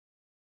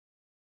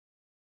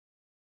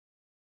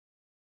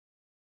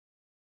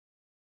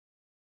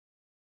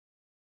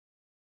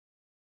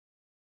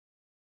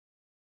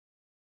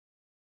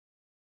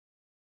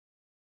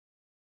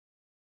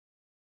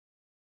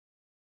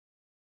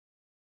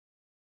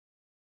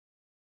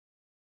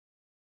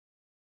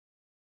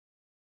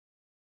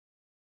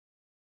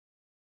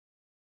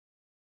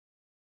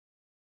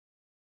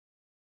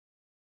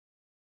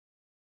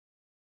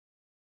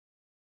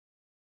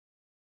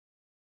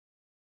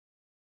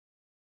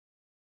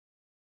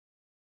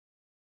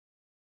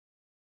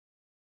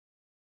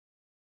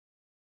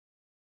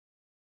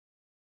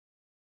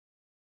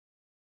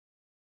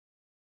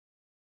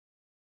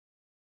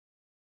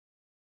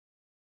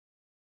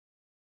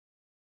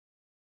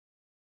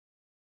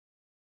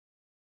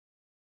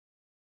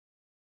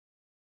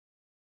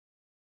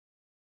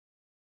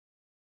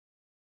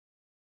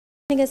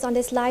Us on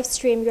this live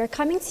stream. We are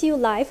coming to you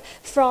live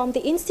from the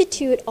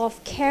Institute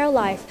of Care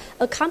Life,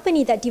 a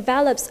company that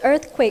develops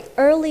earthquake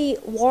early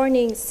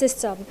warning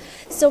system.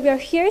 So we are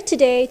here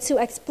today to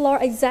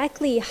explore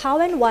exactly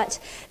how and what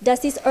does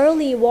this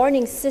early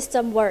warning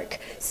system work.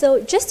 So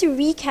just to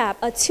recap,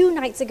 2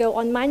 nights ago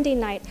on Monday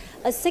night,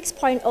 a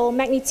 6.0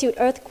 magnitude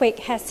earthquake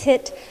has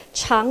hit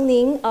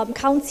Changning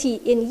County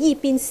in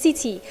Yibin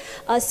City.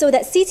 So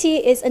that city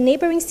is a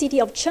neighboring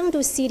city of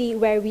Chengdu City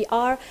where we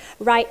are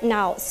right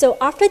now. So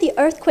after the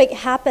earthquake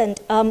happened,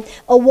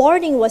 a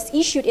warning was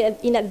issued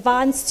in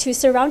advance to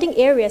surrounding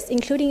areas,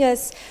 including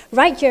us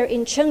right here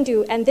in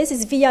Chengdu, and this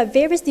is via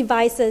various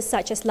devices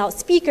such as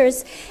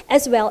loudspeakers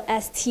as well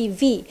as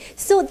TV.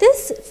 So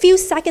this few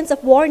seconds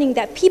of warning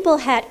that people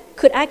had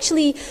could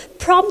actually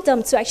prompt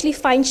them to actually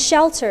find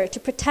shelter to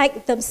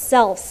protect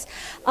themselves.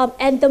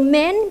 And the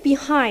man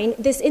behind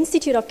this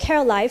Institute of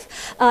Care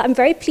Life, I'm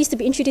very pleased to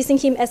be introducing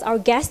him as our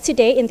guest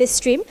today in this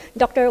stream,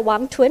 Dr.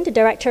 Wang Tun, the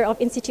Director of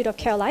Institute of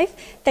Care Life.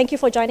 Thank you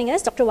for joining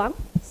us, Dr. Wang.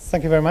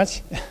 Thank you very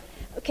much.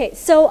 Okay,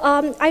 so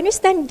I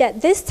understand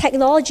that this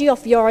technology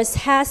of yours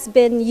has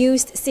been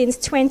used since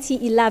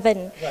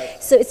 2011.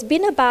 Right. So it's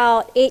been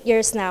about 8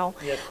 years now.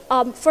 Yes.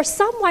 For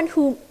someone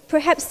who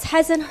perhaps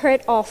hasn't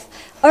heard of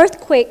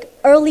earthquake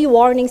early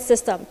warning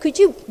system, could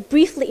you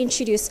briefly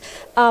introduce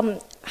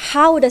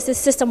how does this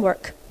system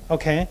work?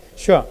 Okay,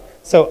 sure.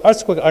 So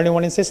earthquake early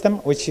warning system,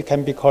 which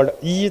can be called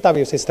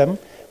EEW system,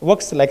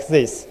 works like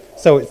this.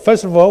 So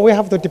first of all, we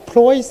have to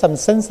deploy some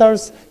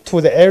sensors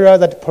to the area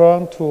that is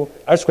prone to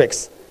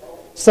earthquakes.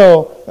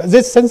 So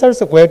these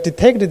sensors will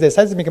detect the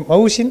seismic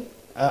motion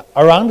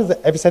around the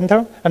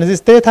epicenter, and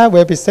this data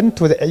will be sent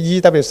to the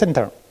EEW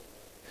center.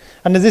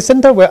 And this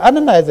center will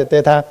analyze the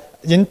data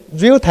in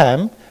real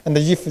time, and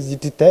if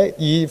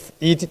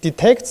it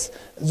detects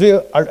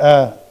real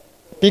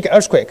big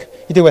earthquake,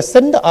 it will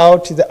send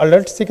out the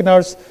alert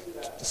signals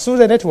through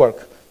the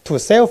network to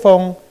cell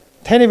phone,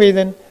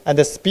 television, and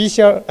the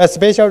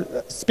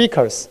special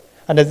speakers.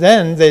 And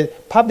then the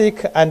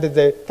public and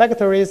the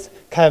factories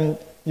can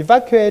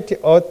evacuate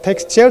or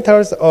take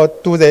shelters or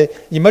do the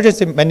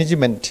emergency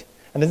management,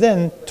 and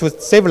then to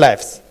save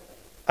lives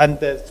and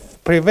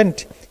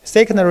prevent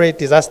secondary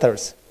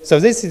disasters. So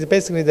this is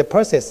basically the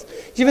process.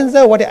 Even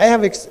though what I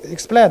have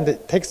explained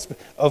takes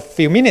a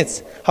few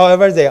minutes,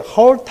 however, the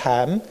whole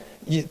time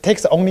it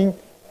takes only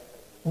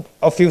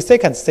a few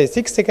seconds, say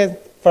 6 seconds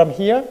from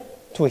here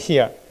to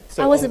here.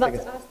 So I was about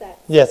to ask that.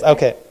 Yes,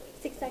 okay.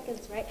 6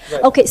 seconds, right?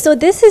 Okay, so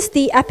this is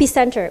the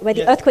epicenter where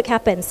the earthquake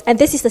happens, and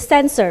this is the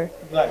sensor,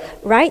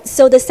 right?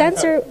 So the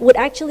sensor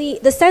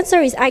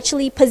is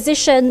actually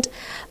positioned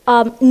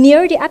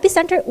near the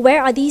epicenter.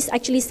 Where are these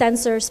actually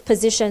sensors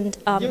positioned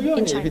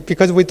in China?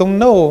 Because we don't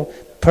know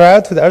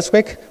prior to the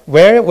earthquake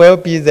where will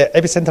be the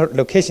epicenter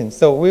location.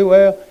 So we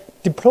will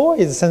deploy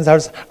the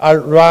sensors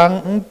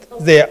around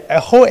the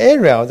whole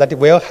area that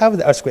will have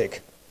the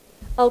earthquake.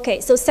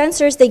 Okay, so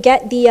sensors, they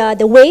get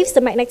the waves,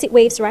 the magnetic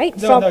waves, right?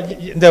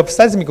 The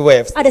seismic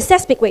waves. The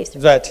seismic waves.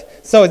 Right.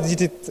 So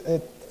it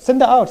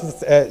send out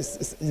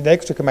this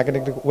electric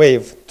magnetic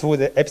wave to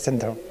the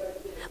epicenter.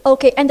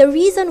 Okay, and the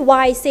reason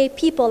why, say,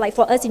 people like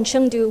for us in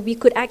Chengdu, we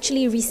could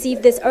actually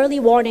receive this early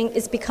warning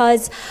is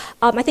because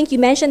I think you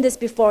mentioned this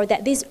before,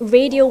 that these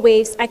radio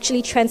waves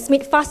actually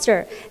transmit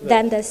faster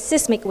than the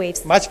seismic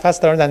waves. Much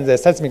faster than the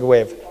seismic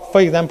wave. For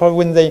example,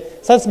 when the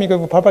seismic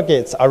wave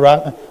propagates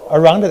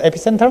around the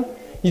epicenter,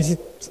 it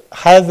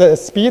has a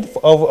speed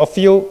of a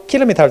few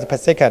kilometers per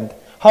second.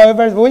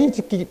 However, when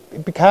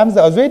it becomes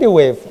a radio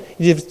wave,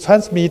 it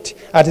transmits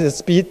at the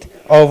speed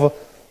of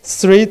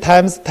 3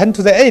 times 10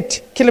 to the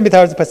 8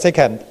 kilometers per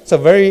second. So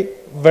very,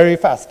 very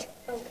fast.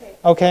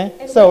 Okay.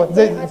 And so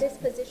where are these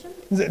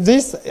positioned?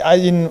 These are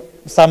in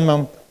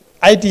some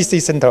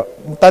IDC center.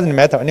 Doesn't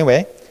matter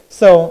anyway.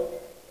 So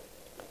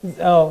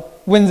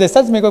when the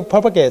seismic wave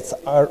propagates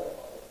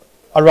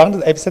around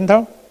the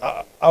epicenter,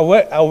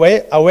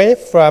 away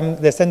from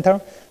the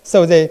center,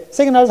 so the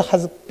signals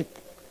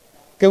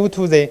go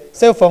to the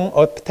cell phone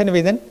or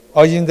television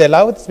or in the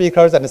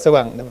loudspeakers and so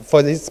on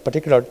for this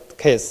particular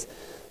case.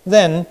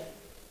 Then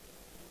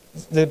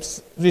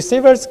the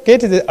receivers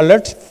get the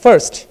alert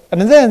first,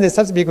 and then the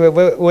seismic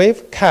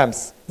wave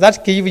comes.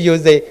 That gives you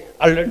the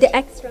alert. The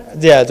extra.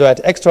 Yeah, right.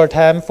 Extra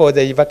time for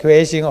the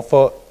evacuation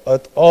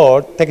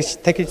or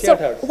taking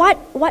shelter. So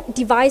what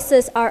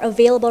devices are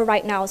available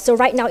right now? So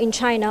right now in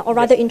China, or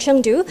rather in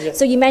Chengdu,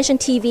 so you mentioned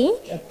TV,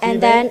 and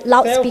then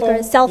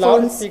loudspeakers, cell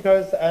phones.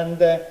 Loudspeakers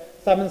and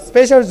some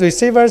special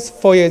receivers,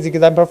 for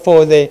example,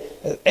 for the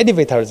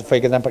elevators, for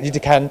example.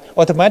 It can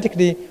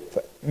automatically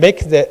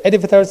make the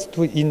elevators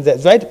in the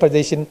right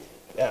position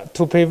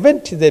to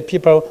prevent the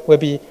people will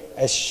be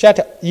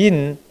shut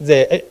in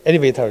the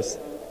elevators.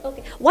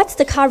 Okay. What's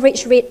the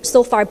coverage rate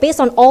so far? Based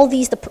on all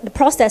these, the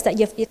process that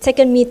you've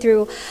taken me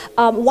through,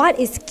 what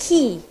is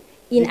key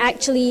in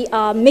actually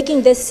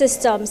making this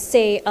system,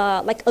 say,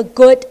 like a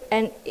good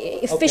and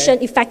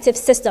efficient, effective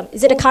system?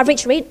 Is it a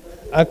coverage rate?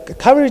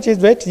 Coverage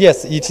rate,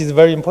 yes, it is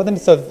very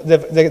important. So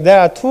there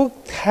are 2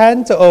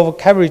 kinds of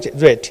coverage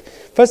rate.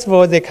 First of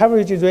all, the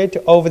coverage rate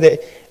of the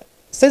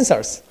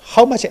sensors,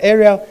 how much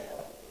area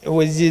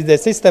was the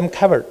system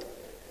covered.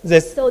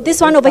 So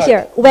this one over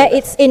here, where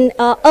it's in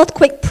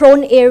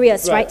earthquake-prone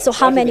areas, right? So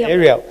how many?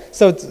 Area.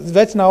 So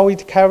right now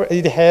it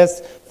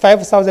has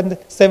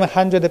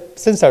 5,700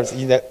 sensors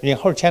in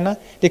whole China.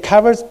 It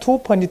covers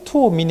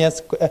 2.2 million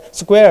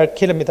square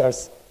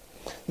kilometers.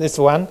 This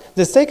one.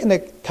 The second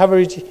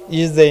coverage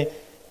is the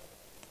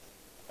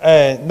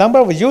number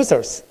of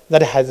users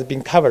that has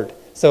been covered.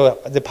 So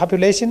the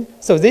population.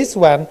 So this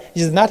one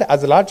is not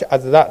as large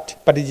as that,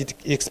 but it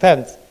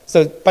expands.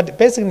 So, but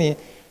basically,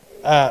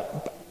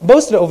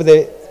 most of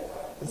the,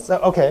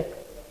 okay,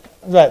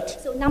 right.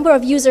 So number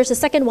of users, the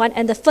second one,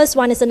 and the first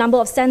one is the number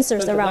of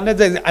sensors around.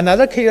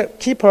 Another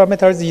key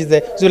parameter is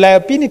the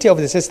reliability of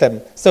the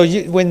system. So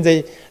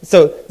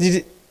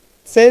it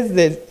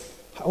says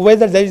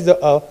whether there is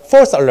a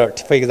false alert,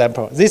 for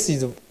example. This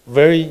is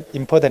very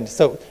important.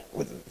 So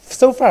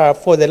far,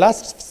 for the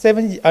last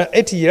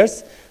 8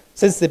 years,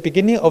 since the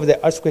beginning of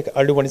the earthquake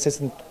early warning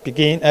system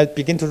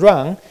begin to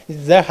run,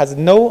 there has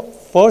no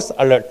false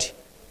alert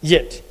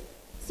yet.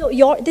 So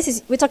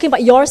we're talking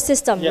about your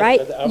system, yes,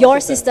 right? Your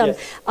system.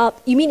 Yes.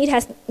 You mean it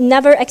has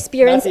never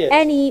experienced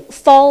any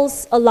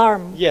false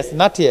alarm? Yes,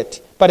 not yet.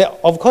 But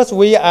of course,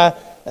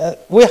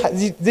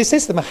 the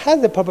system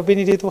has the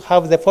probability to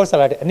have the false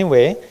alert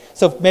anyway.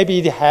 So maybe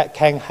it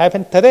can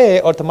happen today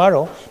or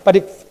tomorrow.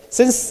 But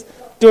since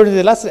during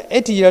the last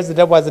 8 years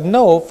there was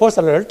no false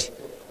alert,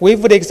 we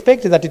would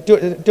expect that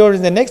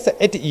during the next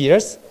 8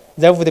 years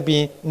there would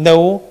be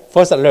no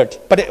false alert.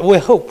 But we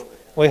hope.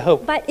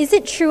 But is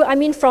it true, I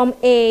mean, from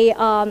a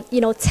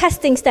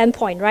testing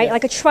standpoint, right? Yes.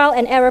 Like a trial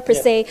and error per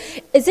se,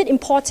 is it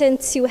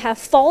important to have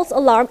false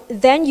alarm,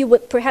 then you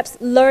would perhaps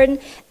learn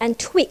and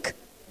tweak?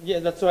 Yeah,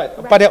 that's right.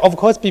 But of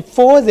course,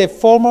 before the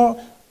formal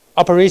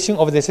operation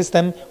of the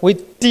system, we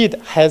did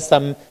have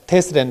some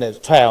test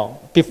and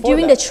trial.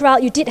 During the trial,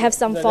 you did have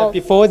some false.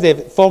 Before the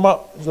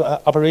formal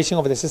operation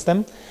of the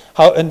system.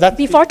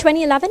 Before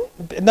 2011?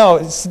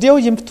 No, still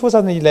in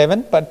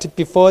 2011, but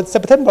before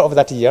September of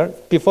that year.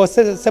 Before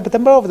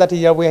September of that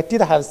year, we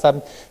did have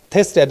some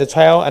test and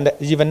trial and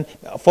even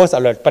false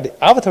alert. But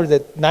after the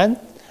 9th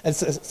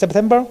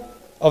September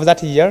of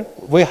that year,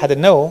 we had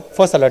no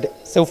false alert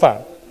so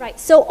far. Right.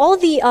 So all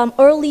the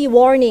early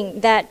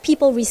warning that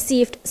people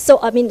received,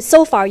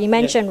 so far you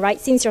mentioned, right,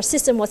 since your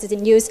system was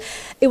in use,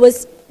 it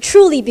was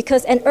truly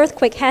because an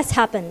earthquake has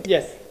happened.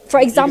 Yes. For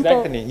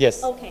example. Exactly,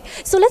 yes. Okay.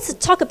 So let's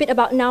talk a bit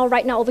about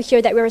right now over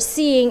here that we're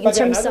seeing in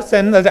terms of.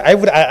 That I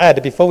would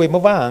add before we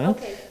move on.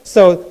 Okay.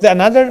 So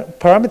another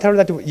parameter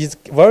that is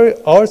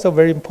also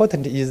very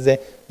important is the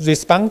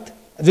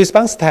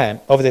response time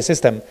of the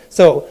system.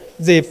 So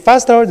the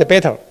faster the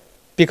better,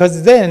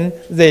 because then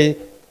the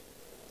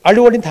early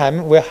warning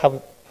time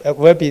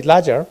will be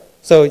larger.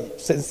 So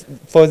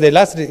for the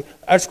last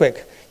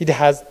earthquake, it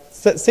has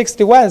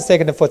 61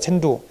 seconds for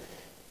Chengdu.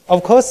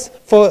 Of course,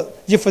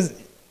 if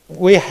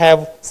we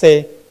have,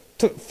 say,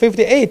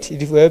 58,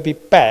 it will be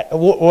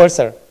worse.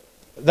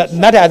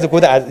 Not as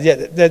good as,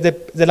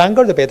 the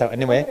longer the better,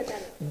 anyway.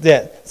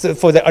 So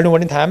for the early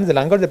warning time, the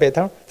longer the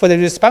better. For the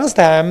response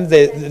time,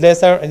 the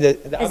lesser the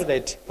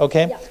update,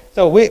 okay? Yeah.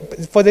 So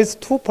for these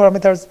two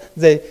parameters,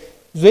 the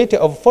rate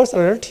of false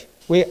alert,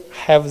 we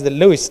have the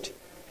lowest.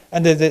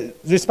 And the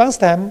response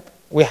time,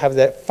 we have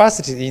the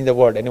fastest in the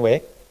world,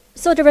 anyway.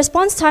 So the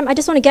response time, I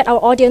just want to get our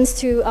audience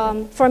to,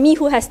 for me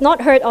who has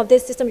not heard of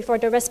this system before,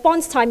 the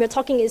response time you're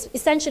talking is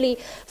essentially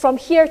from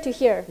here to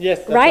here, yes,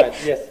 that's right?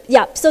 Yes.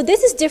 Yeah, so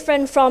this is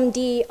different from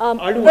the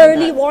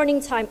early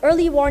warning time.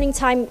 Early warning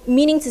time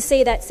meaning to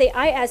say that, say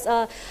I as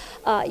a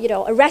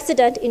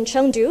resident in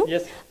Chengdu,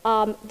 yes.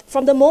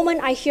 From the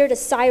moment I hear the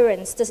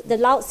sirens, the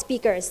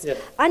loudspeakers, yes.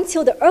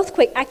 until the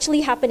earthquake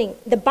actually happening,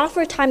 the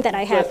buffer time that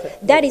I have, yes,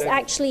 that is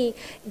actually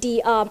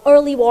the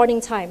early warning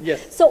time.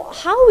 Yes. So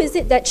how is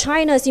it that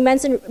China, as you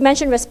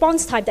mentioned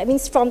response time, that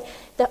means from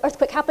the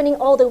earthquake happening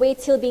all the way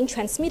till being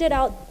transmitted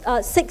out,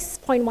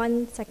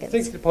 6.1 seconds?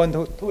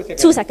 6.2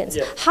 seconds. 2 seconds.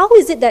 Yes. How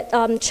is it that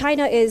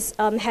China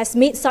has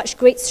made such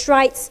great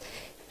strides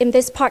in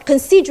this part,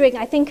 considering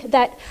I think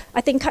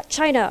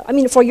China, I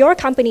mean, for your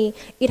company,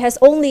 it has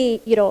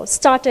only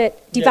started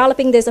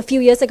developing this a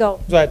few years ago.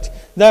 Right.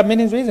 There are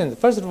many reasons.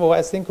 First of all,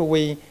 I think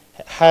we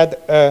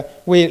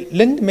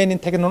learned many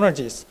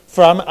technologies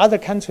from other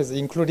countries,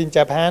 including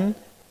Japan,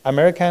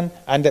 American,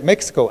 and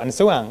Mexico, and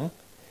so on,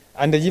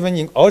 and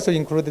even also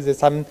included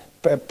some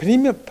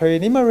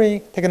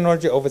preliminary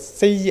technology of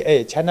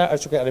CEA, China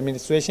Earthquake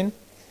Administration,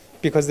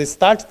 because they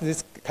started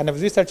this kind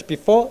of research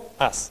before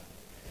us.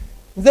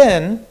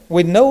 Then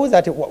we know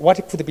that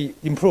what could be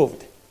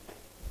improved,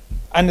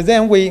 and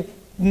then we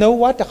know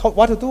what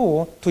to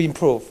do to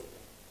improve,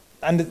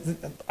 and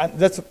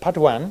that's part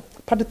one.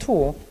 Part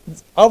two,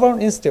 our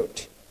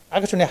institute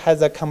actually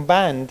has a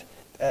combined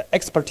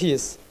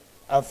expertise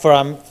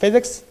from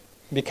physics,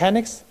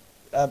 mechanics,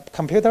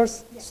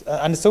 computers,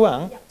 and so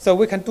on. Yeah. So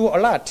we can do a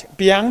lot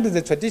beyond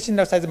the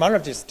traditional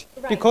seismologist,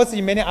 right. Because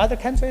in many other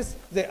countries,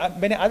 there are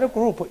many other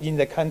groups in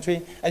the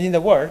country and in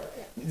the world,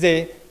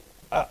 the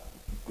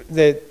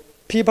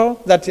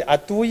people that are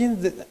doing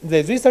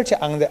the research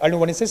on the early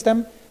warning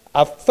system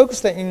are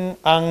focused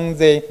on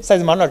the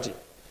seismology.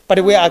 But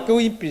we are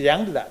going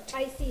beyond that.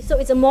 I see. So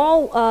it's a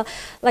more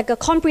like a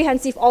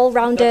comprehensive,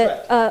 all-rounded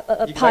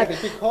Exactly, part.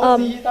 because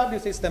the EW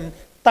system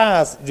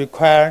does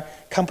require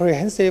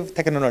comprehensive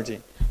technology.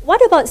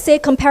 What about, say,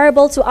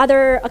 comparable to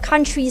other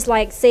countries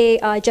like, say,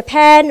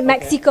 Japan,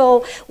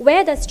 Mexico?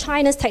 Where does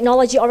China's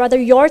technology, or rather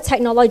your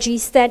technology,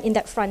 stand in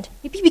that front?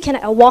 Maybe we can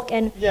walk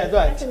and Yeah,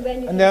 right. lesson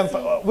when you And can then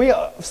see. we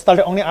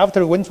started only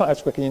after Wenchuan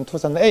earthquake in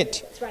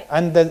 2008. That's right.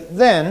 And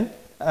then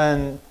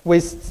we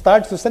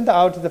started to send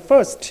out the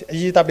first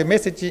EW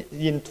message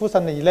in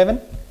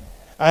 2011.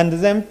 And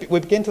then we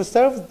began to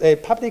serve the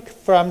public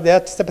from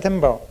that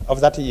September of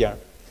that year.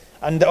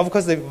 And of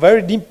course, a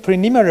very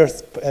preliminary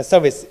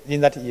service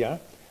in that year.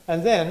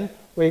 And then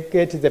we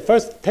get the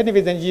first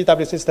television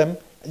EW system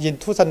in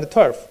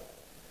 2012.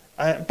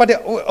 But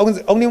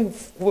only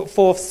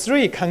for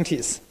 3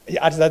 counties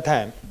at that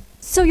time.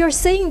 So you're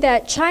saying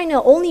that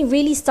China only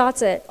really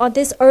started on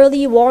this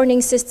early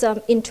warning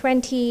system in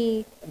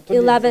 2011?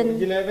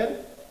 2011,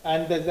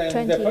 and then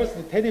 20. the first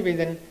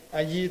television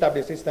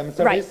EW system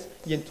service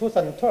in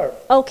 2012.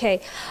 Okay.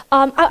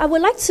 I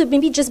would like to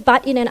maybe just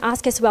butt in and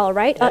ask as well,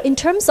 right? In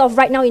terms of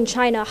right now in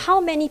China,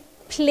 how many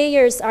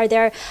players are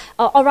there,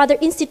 or rather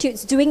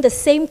institutes doing the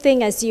same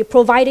thing as you,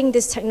 providing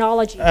this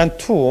technology? And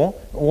 2,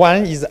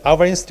 one is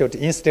our institute,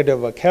 Institute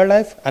of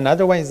CareLife.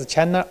 Another one is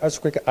China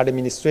Earthquake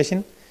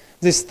Administration.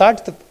 They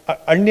started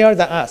earlier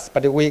than us,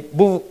 but we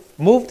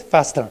moved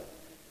faster.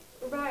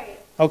 Right.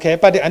 Okay,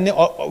 but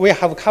we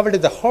have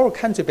covered the whole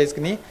country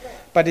basically,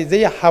 but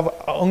they have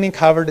only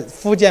covered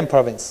Fujian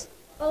province.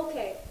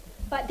 Okay.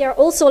 But they're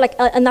also like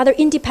another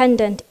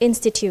independent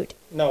institute.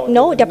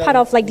 No, they're part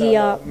of like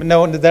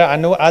No, there are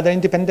no other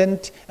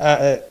independent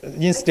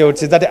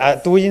institutes that are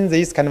doing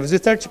this kind of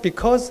research,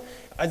 because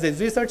the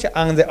research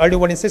on the early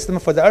warning system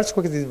for the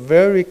earthquake is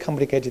very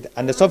complicated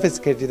and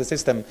sophisticated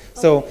system.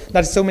 So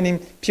not so many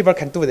people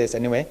can do this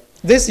anyway.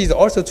 This is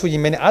also true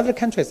in many other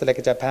countries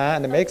like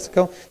Japan and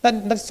Mexico.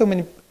 Not so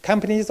many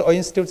companies or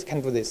institutes can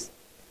do this.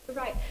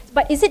 Right.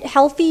 But is it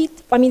healthy,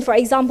 I mean, for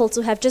example,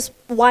 to have just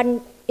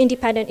one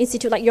independent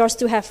institute like yours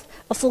to have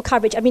a full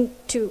coverage? I mean,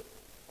 to...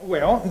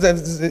 Well,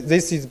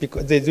 this is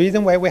because the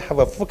reason why we have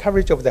a full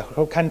coverage of the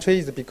whole country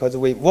is because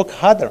we work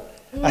harder.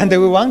 And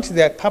we want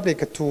the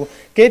public to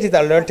get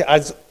the alert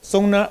as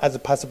sooner as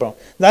possible.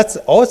 That's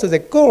also the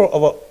goal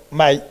of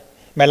my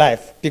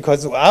life,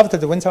 because after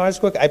the Wenchuan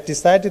earthquake, I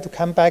decided to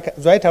come back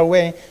right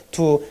away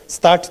to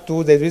start to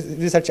do the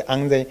research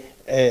on the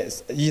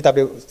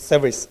EW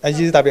service,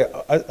 EW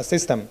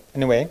system.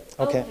 Anyway,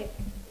 okay.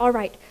 All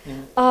right.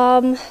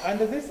 And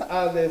these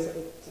are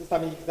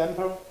some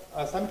example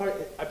sample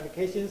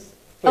applications.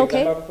 For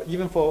example,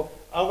 even for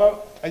our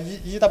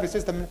EW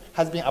system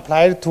has been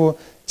applied to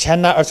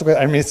China Earthquake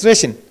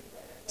Administration.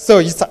 So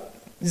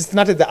it's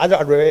not the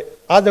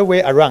other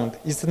way around.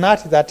 It's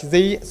not that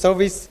they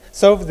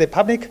serve the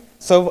public,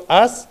 serve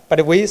us,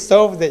 but we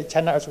serve the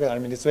China Earthquake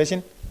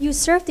Administration. You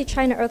serve the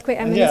China Earthquake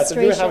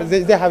Administration.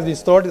 Yes, they have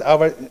installed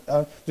our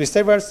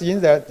receivers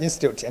in the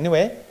institute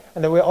anyway,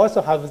 and we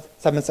also have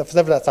some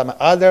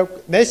other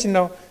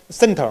national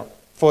center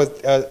for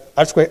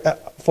earthquake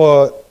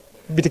for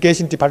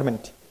mitigation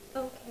department,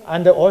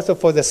 and also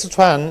for the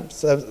Sichuan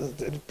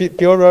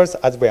bureaus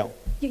as well.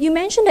 You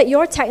mentioned that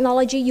your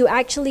technology, you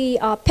actually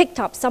picked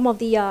up some of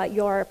the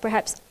your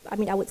perhaps, I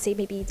mean, I would say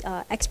maybe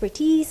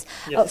expertise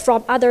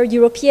from other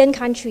European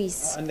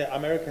countries. And the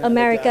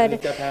American,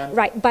 Japan.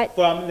 right? But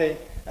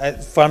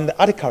from the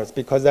articles,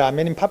 because there are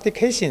many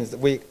publications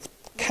we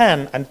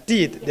can and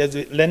did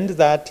learn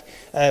that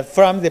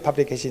from the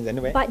publications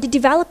anyway. But the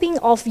developing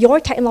of your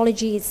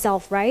technology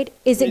itself, right?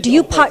 Is it? Do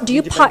you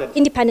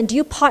independent? Do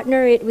you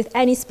partner it with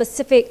any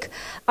specific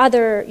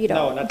other,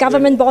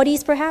 government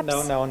bodies, perhaps?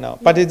 No.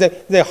 But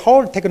the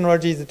whole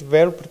technology is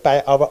developed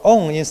by our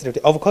own institute.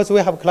 Of course,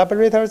 we have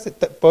collaborators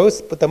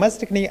both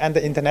domestically and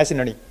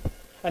internationally,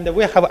 and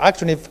we have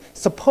actually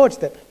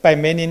supported by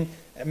many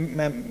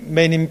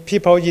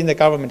people in the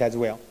government as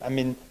well. I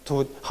mean,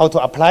 how to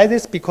apply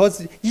this,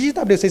 because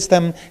EW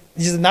system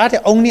is not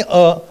only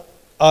a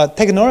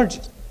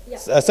technology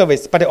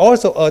service, but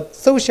also a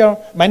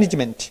social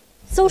management.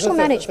 Social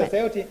management.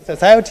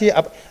 Society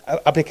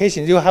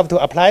application. You have to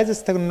apply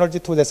this technology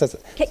to the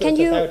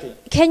society.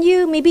 Can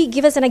you maybe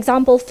give us an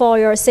example for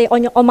your, say,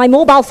 on my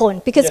mobile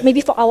phone? Because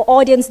maybe for our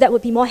audience that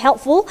would be more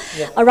helpful,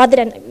 rather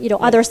than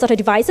other sort of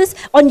devices.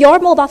 On your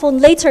mobile phone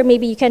later,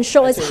 maybe you can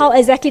show us how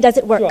exactly does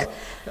it work. Sure.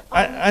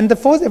 And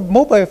for the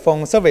mobile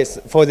phone service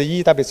for the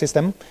EW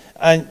system,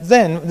 and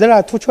then there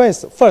are 2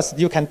 choices. First,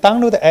 you can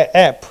download an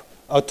app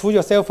to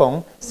your cell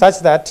phone such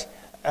that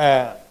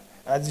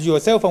your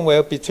cell phone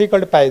will be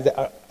triggered by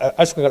the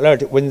earthquake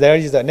alert when there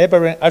is a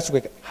neighboring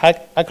earthquake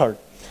occurs.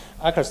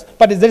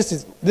 But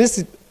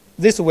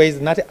this way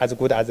is not as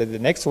good as the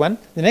next one.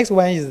 The next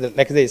one is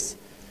like this.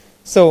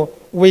 So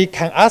we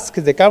can ask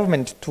the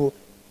government to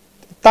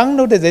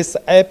download this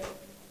app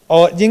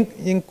or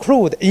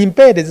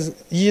embed this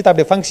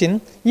EW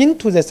function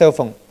into the cell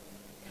phone.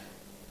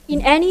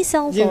 In any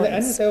cell In phone?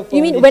 any cell phone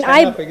You mean in when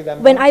China, for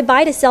example. when I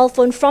buy the cell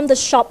phone from the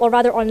shop or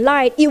rather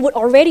online, it would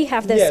already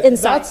have this Yes,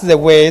 inside? that's the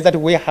way that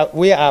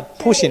we are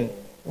pushing.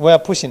 We are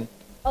pushing.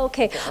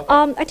 Okay.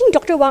 I think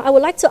Dr. Wang, I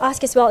would like to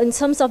ask as well in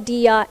terms of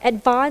the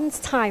advance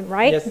time,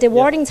 right? Yes, The yes.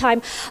 warning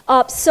time.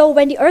 So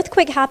when the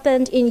earthquake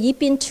happened in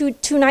Yipin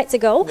two nights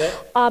ago, Yes.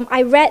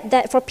 I read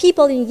that for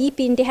people in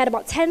Yipin, they had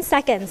about 10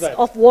 seconds Right.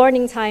 of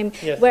warning time,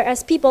 Yes.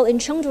 whereas people in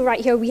Chengdu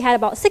right here, we had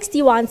about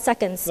 61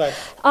 seconds. Right.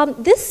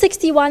 This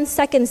 61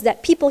 seconds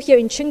that people here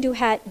in Chengdu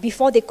had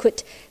before they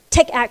could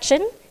take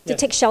action, to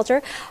Yes. take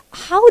shelter,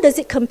 how does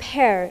it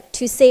compare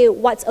to say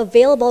what's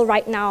available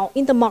right now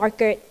in the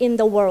market, in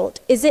the world?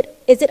 Is it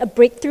a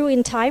breakthrough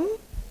in time?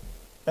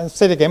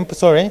 Say it again,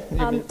 sorry.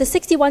 The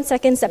 61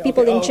 seconds that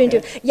people in Chengdu,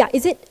 okay. yeah,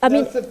 is it, I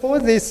mean, For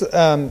this,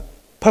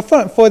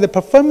 for the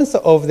performance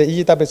of the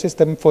EW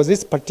system for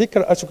this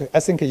particular earthquake,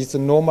 I think it's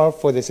normal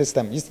for the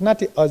system. It's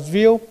not a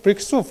real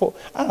breakthrough for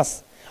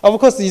us. Of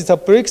course, it's a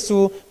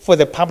breakthrough for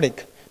the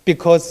public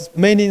because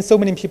so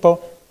many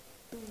people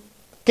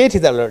get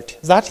the alert.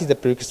 That is the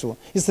breakthrough.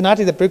 It's not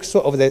the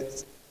breakthrough of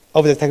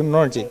the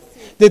technology.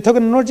 The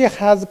technology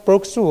has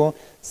broke through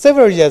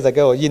several years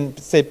ago.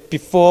 Say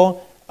before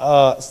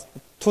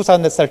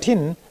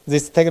 2013,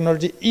 this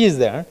technology is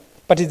there,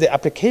 but the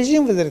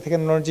application of the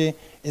technology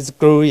is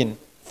growing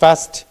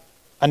fast.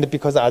 And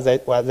because as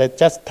I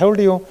just told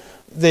you,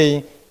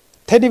 the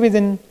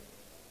television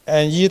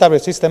and EW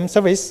system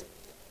service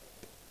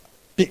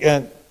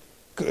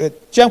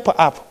jump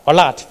up a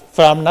lot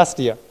from last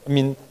year. I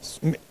mean,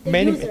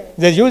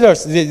 the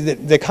users,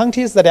 the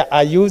countries that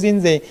are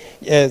using the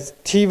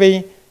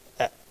TV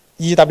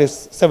EW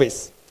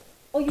service.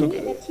 oh, you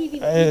mean the TV?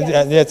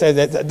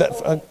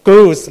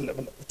 Grows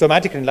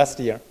dramatically last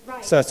year.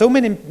 Right. So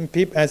many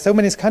people,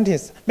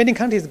 many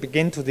countries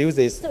begin to use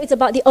this. So it's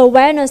about the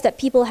awareness that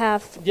people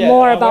have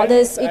more about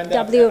this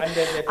EW.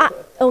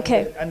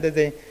 Okay. And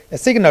the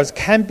signals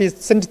can be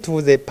sent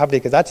to the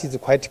public. That is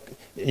quite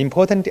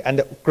important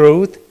and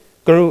grows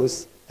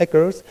a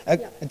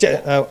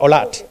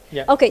lot.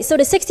 Yeah. Okay, so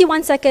the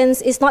 61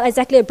 seconds is not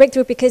exactly a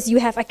breakthrough because you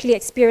have actually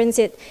experienced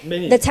it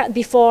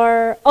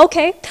before.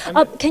 Okay,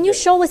 can you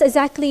show us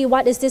exactly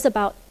what is this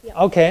about?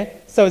 Yeah. Okay,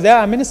 so there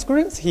are many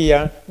screens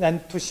here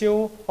and to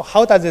show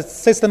how does the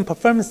system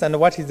performs and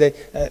what is the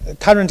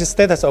current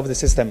status of the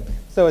system.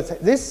 So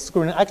this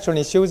screen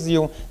actually shows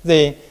you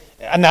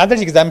another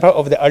example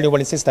of the early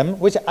warning system,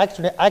 which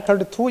actually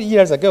occurred 2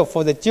 years ago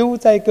for the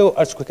Jiuzhaigou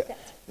earthquake.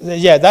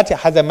 Yeah, that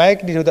has a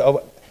magnitude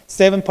of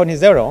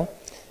 7.0.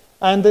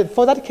 And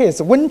for that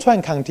case,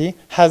 Sichuan County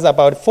has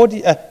about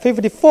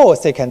 54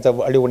 seconds of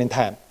early warning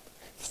time.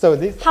 So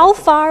how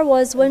far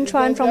was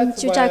Sichuan from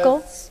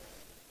Jiuzhaigou?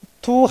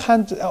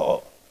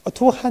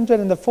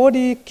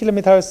 240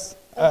 kilometers,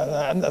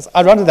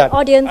 around that.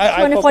 Audience,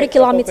 240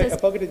 kilometers. I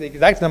forget the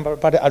exact number,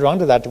 but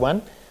around that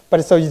one.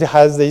 But so it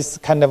has this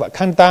kind of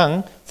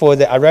countdown for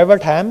the arrival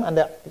time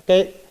and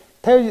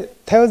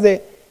tell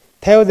the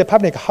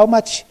public how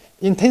much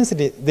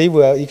intensity they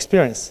will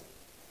experience.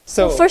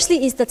 So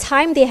firstly is the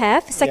time they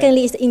have.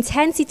 Secondly is the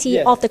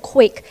intensity of the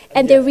quake.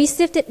 And they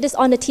received this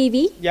on the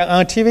TV? Yeah,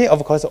 on TV,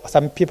 of course,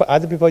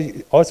 other people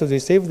also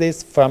receive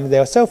this from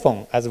their cell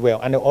phone as well,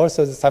 and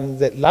also some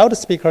the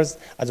loudspeakers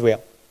as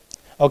well.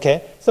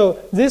 Okay, so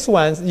this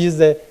one is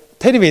the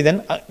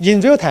television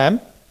in real time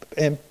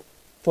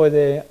for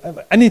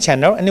any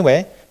channel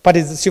anyway. But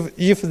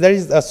if there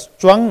is a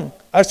strong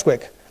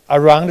earthquake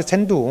around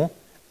Chengdu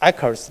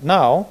occurs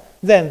now,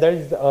 then there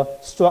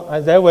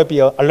will be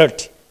an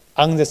alert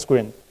on the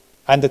screen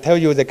and tell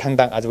you the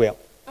countdown as well.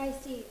 I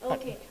see.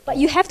 Okay, but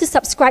you have to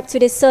subscribe to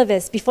this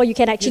service before you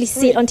can actually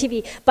see it on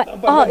TV.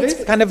 But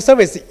this kind of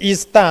service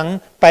is done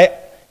by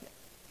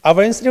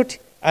our institute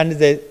and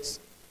the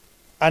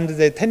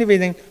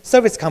television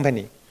service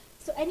company.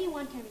 So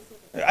anyone can receive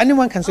it?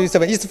 Anyone can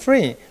receive it. It's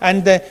free,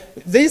 and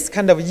this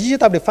kind of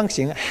EW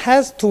function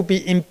has to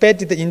be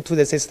embedded into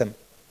the system.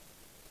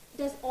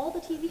 Does all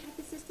the TV have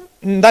the system?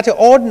 That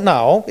all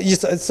now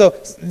is so.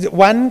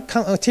 One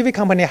TV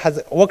company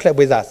has worked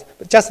with us.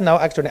 Just now,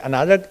 actually,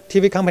 another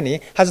TV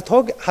company has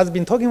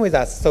been talking with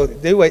us. So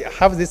they will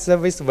have this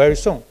service very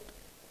soon.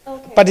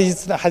 Okay. But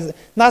it has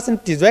nothing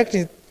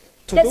directly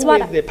to do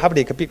with the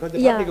public because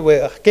the public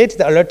will get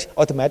the alert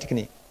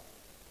automatically.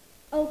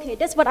 Okay,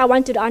 that's what I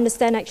wanted to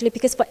understand actually,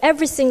 because for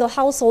every single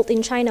household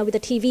in China with a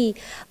TV,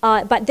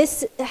 but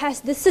this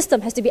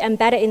system has to be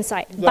embedded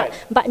inside. Right.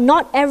 But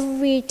not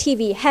every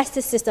TV has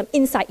this system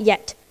inside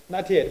yet.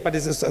 Not yet, but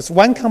it's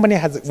one company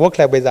has worked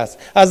with us.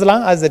 As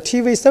long as the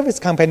TV service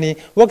company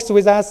works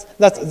with us,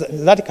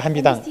 that can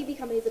be done. This TV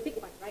company is a big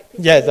one, right?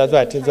 Yes, that's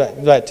right.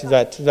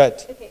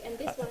 Okay, and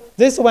this one?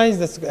 This one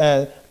is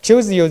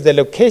shows you the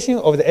location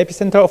of the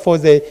epicenter for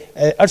the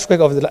earthquake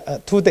of the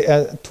 2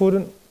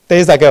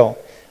 days ago.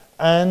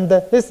 And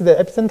this is the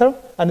epicenter,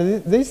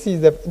 and this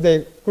is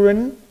the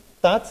green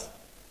dots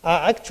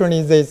are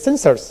actually the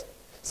sensors.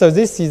 So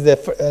this is the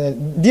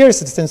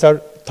nearest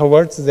sensor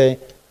towards the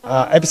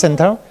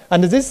epicenter,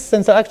 and this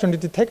sensor actually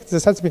detects the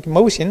seismic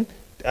motion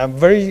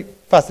very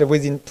fast,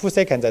 within 2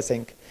 seconds, I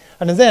think.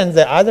 And then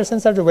the other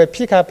sensors will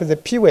pick up the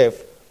P wave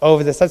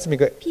of the seismic,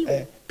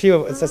 the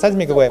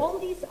seismic So wave. all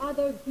these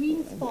other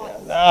green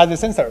spots Are the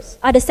sensors.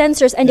 are the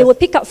sensors, and they will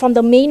pick up from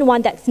the main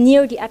one that's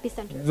near the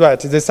epicenter. Right,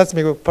 the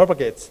seismic wave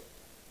propagates.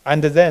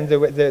 And then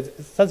the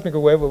seismic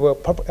wave will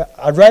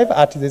arrive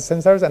at the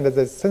sensors, and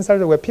the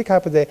sensors will pick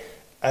up the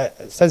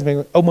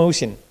seismic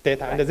motion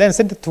data, and then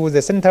send it to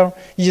the center,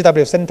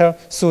 EW center,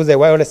 through the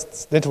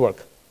wireless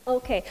network.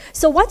 Okay,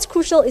 so what's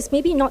crucial is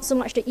maybe not so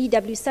much the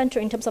EW center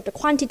in terms of the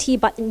quantity,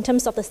 but in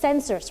terms of the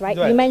sensors, right?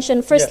 Right. You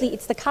mentioned firstly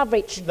it's the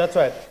coverage. That's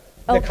right.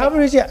 Okay. The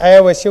coverage,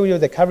 I will show you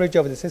the coverage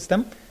of the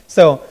system.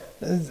 So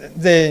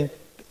the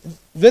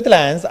red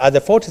lines are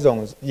the fault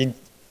zones,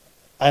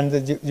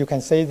 and you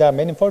can see there are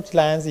many fault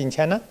lines in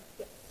China.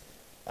 Yes.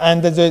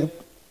 And the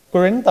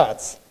green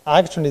dots are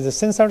actually the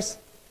sensors.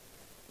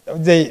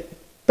 The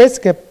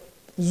basic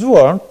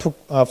rule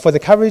for the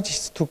coverage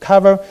is to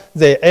cover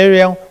the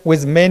area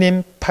with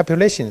many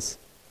populations,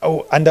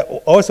 and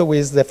also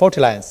with the fault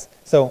lines.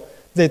 So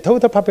the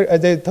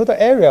total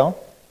area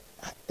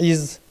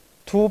is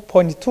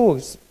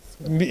 2.2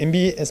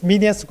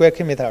 million square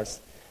kilometers,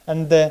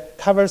 and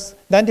covers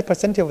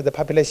 90% of the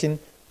population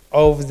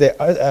of the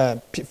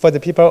for the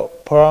people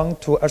prone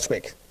to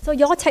earthquake. So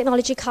your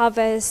technology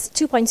covers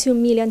 2.2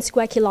 million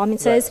square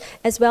kilometers,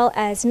 Right. as well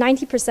as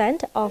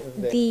 90% of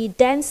the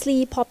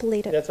densely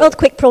populated That's right.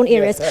 earthquake-prone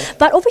areas. Yes, right.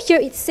 But over here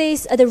it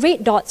says the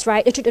red dots,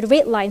 right? The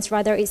red lines,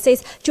 rather. It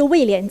says 就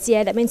未连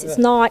接. That means it's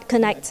not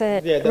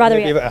connected. Yeah,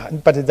 rather,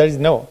 but there is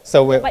no.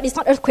 So but it's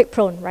not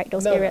earthquake-prone, right?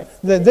 Those areas.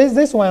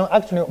 this one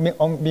actually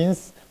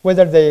means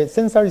whether the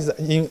sensor is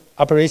in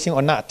operation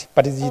or not.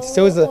 But it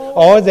shows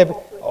all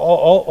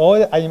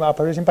are in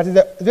operation. But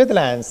the red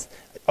lines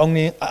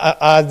only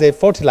are the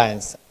fault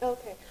lines.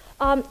 Okay.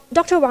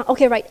 Dr. Wang,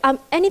 okay, right.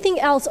 Anything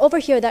else over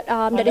here that,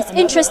 that is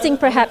interesting,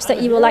 perhaps,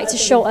 that you would like to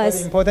show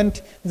us?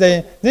 Important.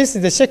 This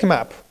is the shake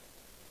map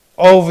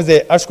of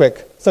the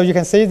earthquake. So you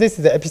can see this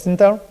is the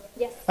epicenter.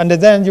 Yes. And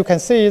then you can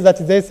see that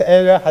this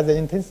area has an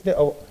intensity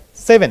of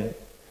 7.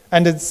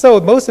 And so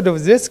most of the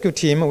rescue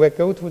team will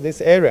go to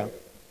this area.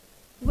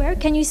 Where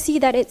can you see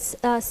that it's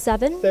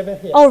 7? 7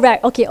 here. Oh,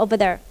 right. Okay, over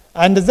there.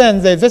 And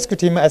then the rescue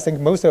team, I think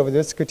most of the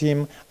rescue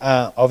team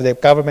of the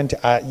government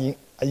are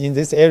in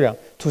this area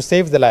to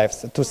save the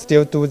lives, to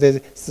still do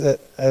this,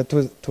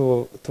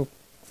 to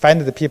find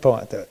the people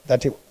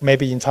that may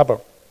be in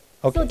trouble.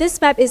 Okay. So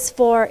this map is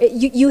for,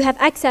 you have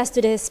access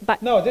to this,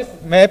 but... No, this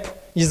map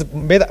is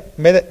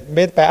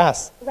made by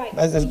us. Right.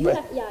 So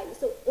So,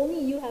 so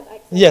only you have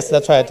access. yes,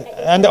 that's right.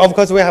 And of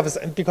course we have,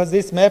 because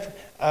this map,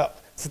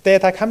 the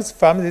data comes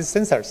from these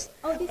sensors.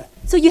 Oh,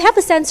 so you have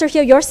a sensor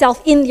here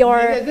yourself in your,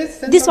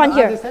 this one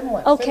here. The same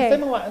one. Okay.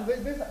 Same one.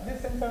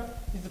 This sensor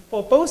is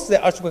for both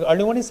the earthquake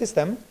early warning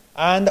system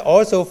and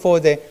also for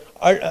the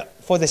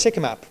shake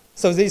map.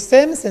 So the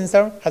same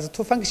sensor has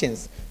two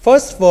functions.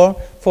 First of all,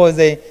 for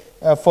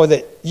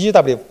the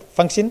EW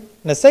function.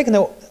 The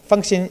second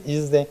function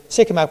is the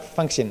shake map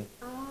function.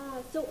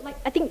 So like,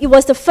 I think it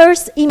was the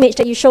first image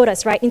that you showed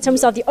us, right? In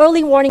terms of the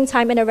early warning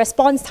time and the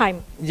response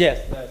time. Yes.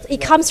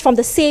 It comes from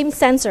the same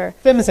sensor.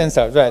 Same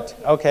sensor, right?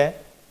 Okay.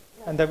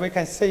 And then we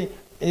can see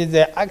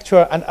the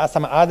actual and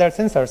some other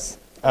sensors.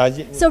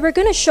 So we're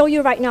going to show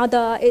you right now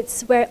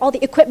it's where all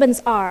the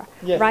equipments are,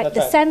 Yes, right?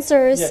 that's The right.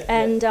 sensors Yes,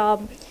 and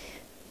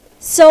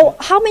so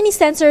how many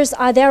sensors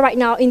are there right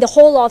now in the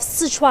whole of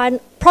Sichuan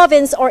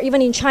province or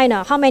even in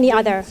China? How many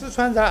are there?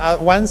 Sichuan, there are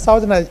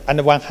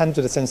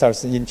 1,100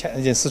 sensors in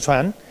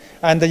Sichuan.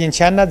 And in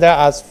China, there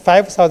are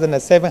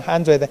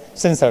 5,700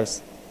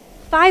 sensors.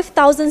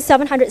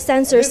 5,700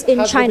 sensors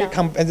in China.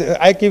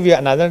 I give you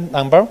another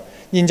number.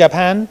 In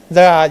Japan,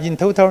 there are in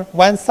total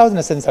 1,000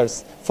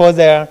 sensors for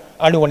their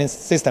early warning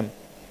system.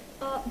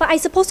 But I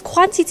suppose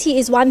quantity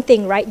is one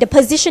thing, right? The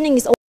positioning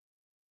is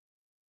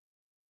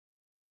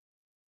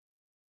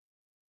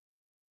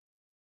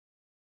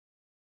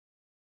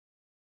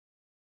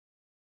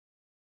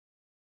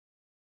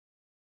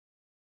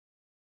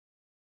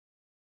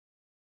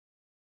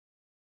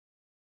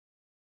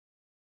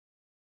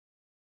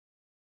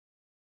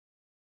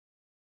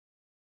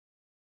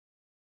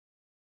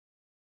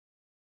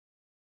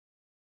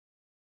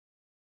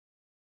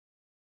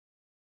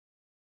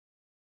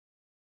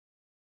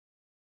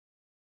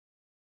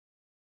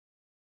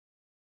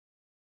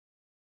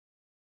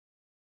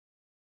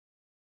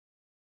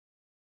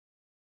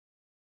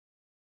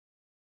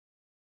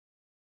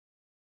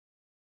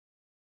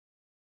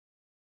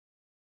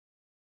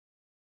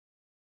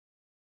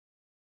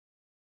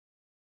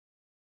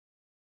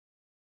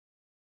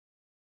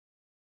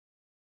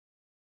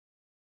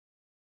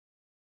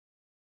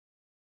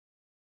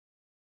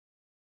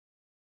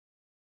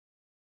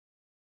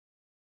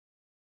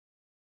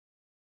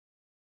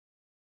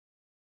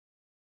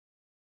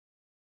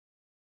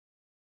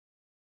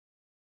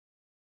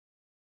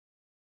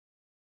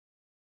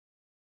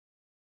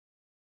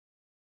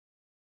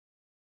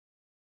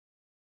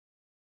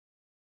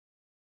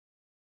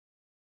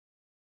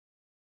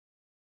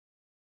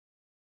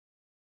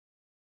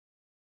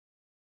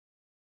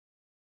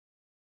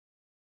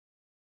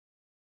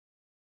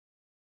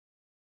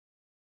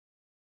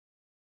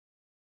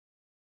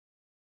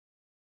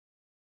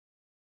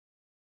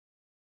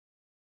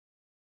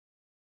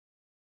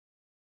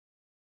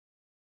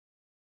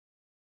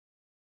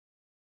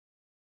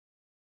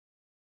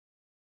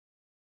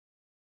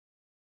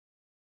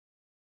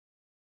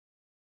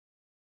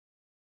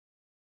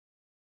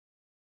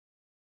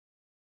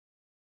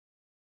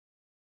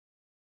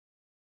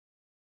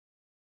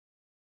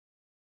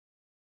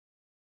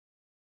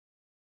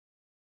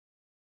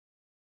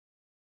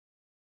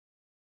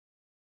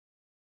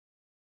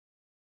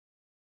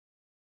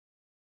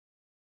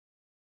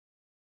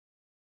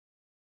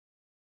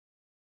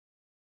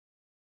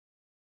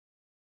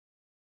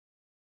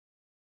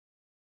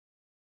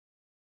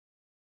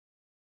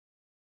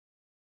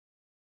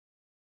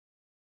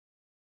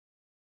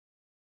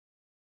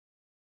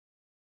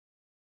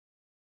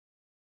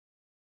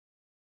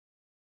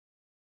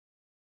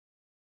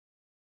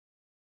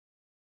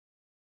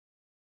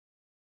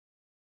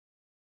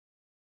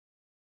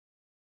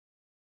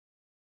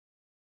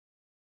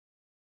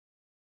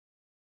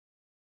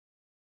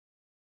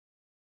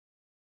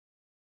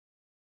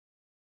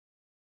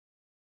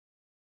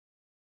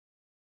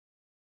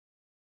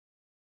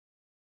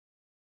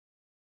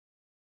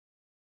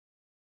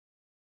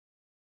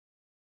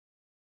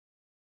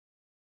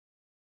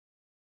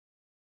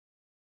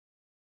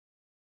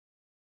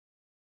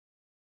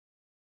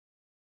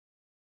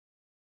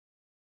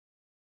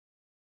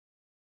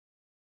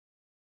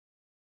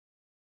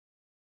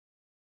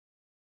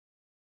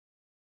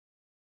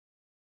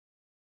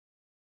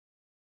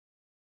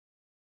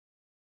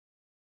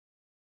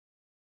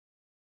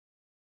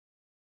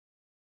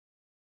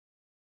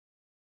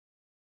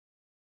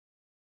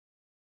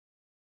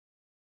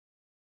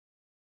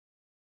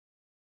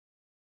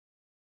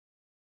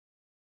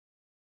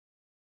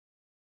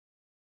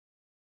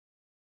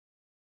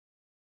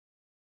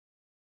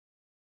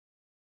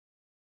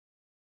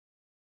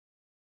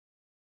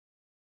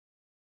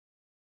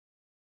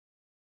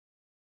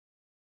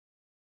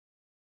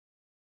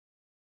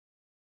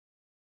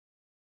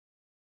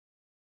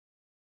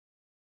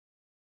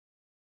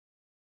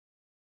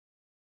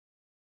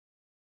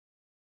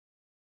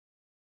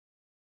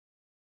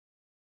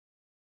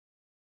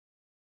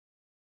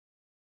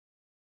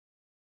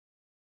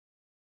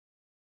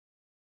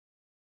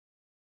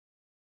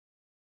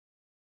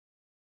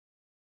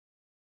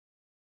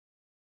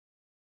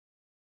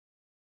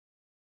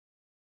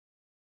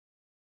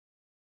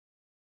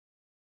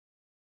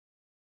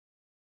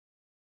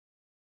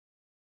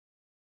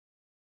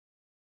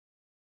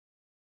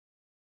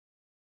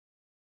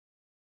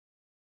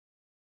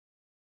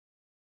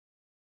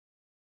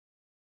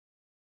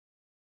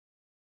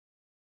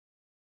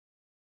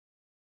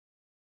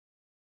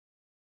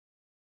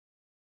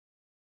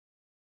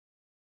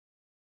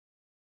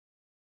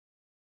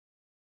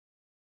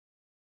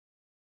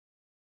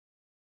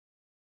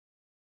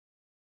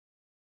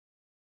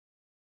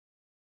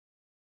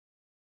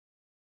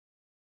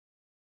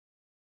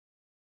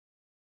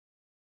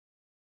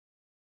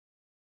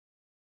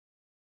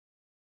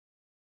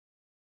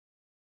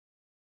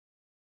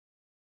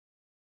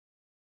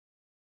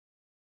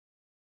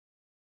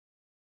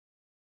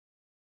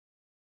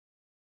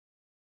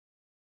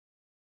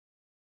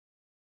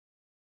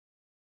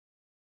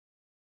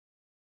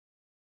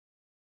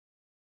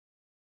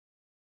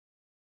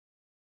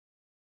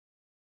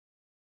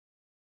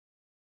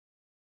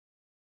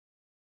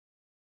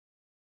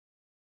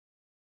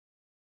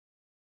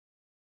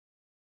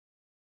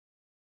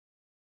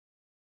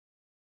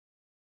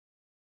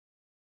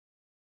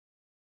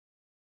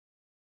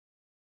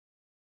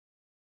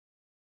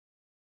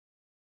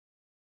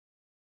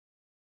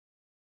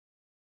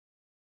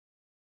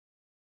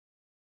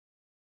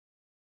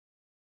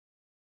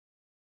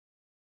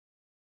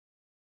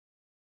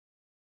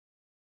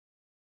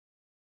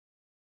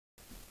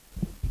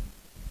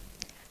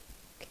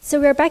So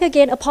we're back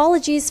again.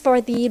 Apologies for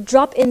the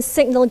drop-in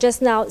signal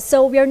just now.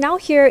 So we're now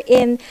here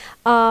in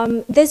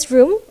this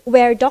room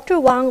where Dr.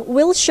 Wang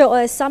will show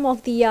us some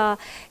of the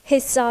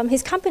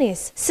his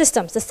company's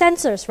systems, the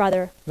sensors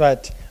rather.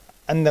 Right.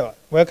 And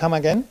welcome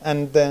again.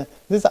 And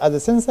these are the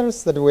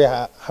sensors that we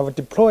have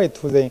deployed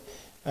to the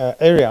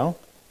area.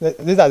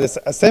 These are the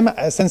same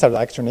sensors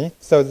actually.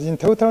 So in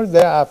total,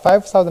 there are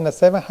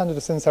 5,700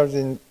 sensors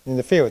in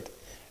the field.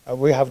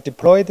 We have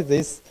deployed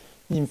this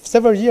in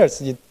several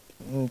years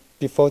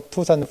before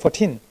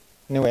 2014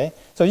 anyway.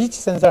 So each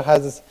sensor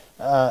has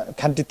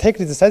can detect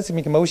the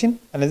seismic motion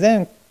and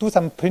then do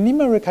some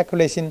preliminary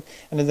calculation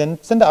and then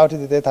send out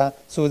the data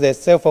through the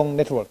cell phone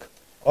network,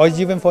 or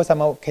even for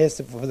some case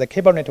for the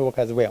cable network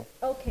as well.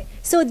 Okay.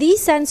 So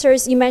these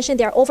sensors, you mentioned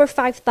there are over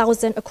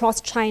 5,000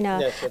 across China.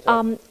 Yes, that's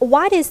right.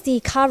 What is the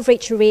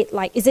coverage rate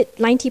like? Is it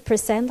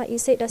 90%, like you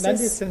said?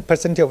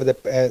 90% of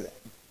the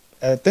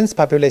dense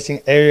population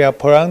area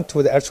prone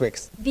to the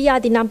earthquakes. Via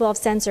the number of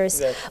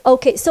sensors. Yes.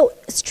 Okay, so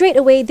straight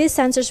away, these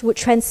sensors would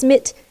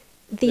transmit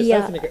the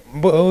seismic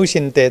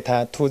motion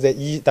data to the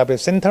EW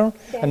center,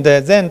 and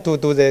then to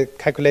do the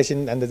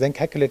calculation and then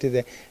calculate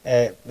the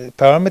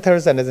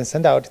parameters and then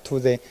send out to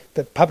the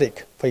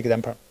public, for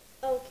example.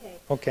 Okay.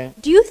 Okay.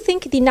 Do you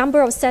think the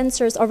number of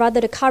sensors, or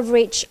rather the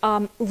coverage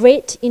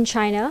rate in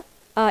China,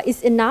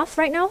 is enough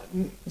right now?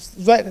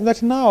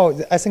 Right now,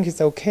 I think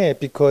it's okay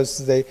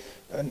because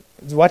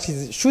what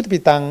should be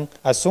done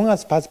as soon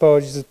as possible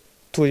is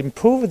to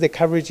improve the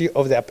coverage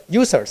of the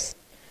users.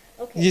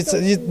 Okay. It's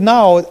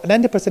now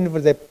 90%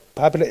 of the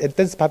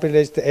dense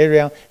populated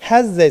area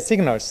has the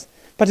signals,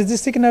 but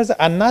these signals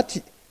are not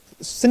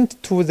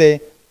sent to the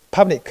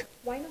public.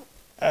 Why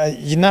not?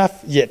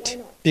 Enough yet. Why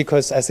not?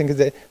 Because I think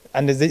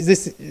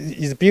this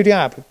is building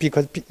up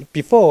because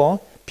before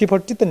people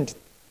didn't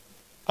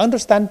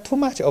understand too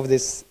much of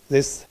this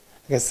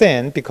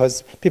thing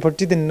because people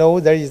didn't know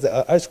there is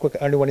an earthquake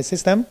early warning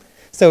system.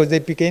 So they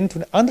begin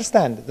to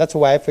understand. That's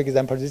why, for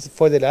example,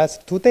 for the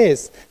last 2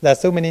 days, there are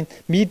so many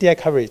media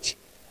coverage.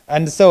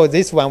 And so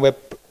this one will,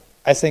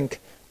 I think,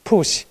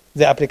 push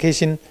the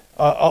application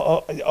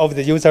of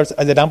the users,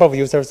 the number of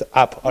users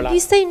up a lot. When you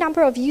say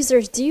number of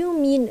users, do you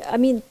mean,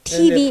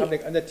 TV,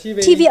 The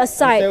TV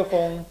aside? cell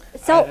phone,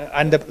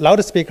 and the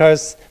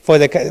loudspeakers for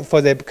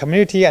the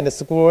community and the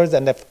schools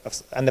and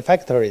the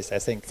factories, I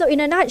think. So in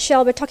a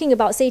nutshell, we're talking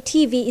about, say,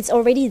 TV. It's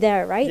already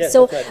there, right? Yes,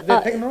 so that's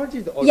right. The technology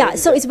is already yeah.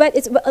 So there.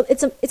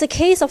 it's a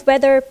case of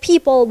whether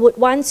people would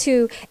want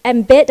to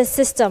embed the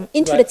system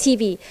into the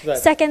TV. Right.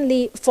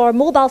 Secondly, for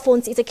mobile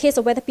phones, it's a case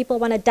of whether people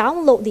want to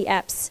download the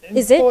apps.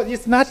 Is it?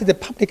 It's not the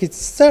public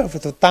itself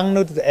to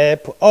download the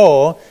app,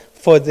 or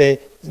for the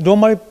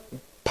normal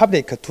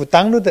public to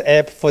download the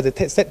app for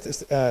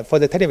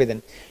the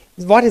television.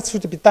 What it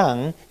should be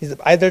done is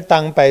either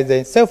done by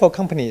the cell phone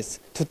companies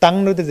to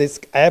download this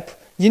app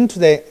into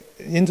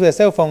the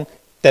cell phone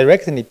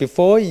directly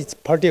before it's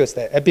produced,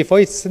 before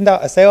it's sent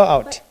out, sell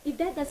out. But if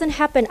that doesn't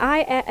happen,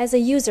 as a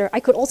user,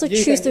 I could also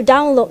choose to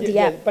download the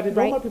app, But right?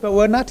 normal people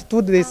will not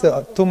do this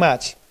too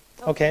much,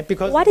 okay?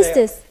 Because What is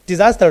this?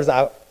 Disasters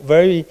are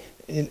very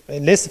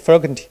less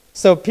frequent,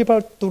 so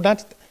people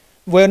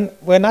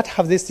will not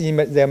have this in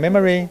their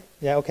memory.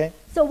 Yeah, okay.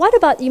 So what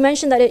about, you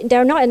mentioned that there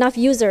are not enough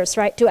users,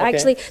 right, to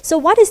actually, so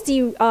what is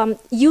the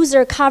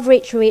user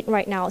coverage rate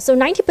right now? So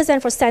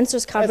 90% for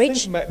sensors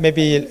coverage? I think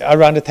maybe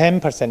around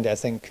 10%, I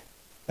think.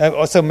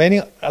 Also,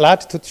 a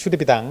lot should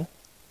be done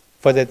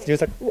for the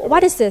user.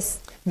 What is this?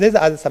 These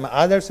are some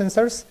other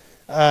sensors,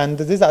 and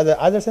these are the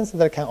other sensors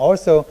that can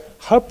also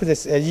help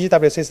this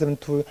EW system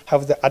to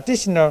have the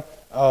additional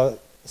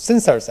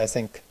sensors, I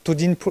think, to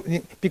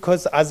improve,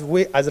 because as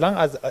long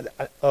as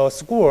a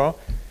school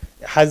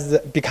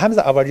becomes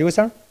our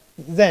user,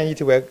 then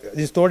it will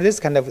install this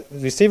kind of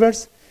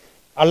receivers.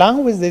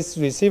 Along with these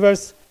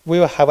receivers, we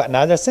will have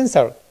another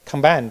sensor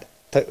combined.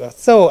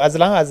 So as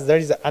long as there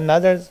is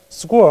another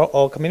school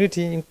or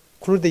community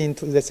included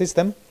into the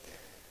system,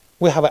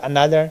 we have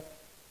another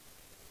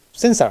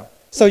sensor.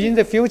 So in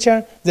the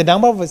future, the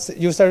number of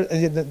users,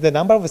 the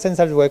number of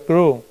sensors will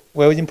grow,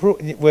 will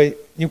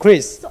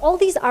increase. So all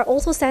these are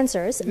also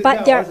sensors, They but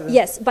are their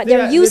also-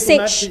 their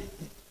usage,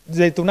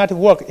 they do not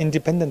work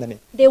independently.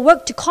 they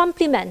work to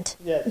complement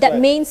Yes, that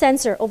right. main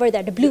sensor over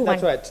there, the blue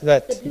That's one. right.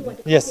 Right. The blue one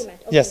to Yes.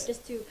 complement. Okay, Yes.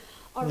 just to,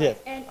 all right. Yes.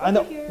 And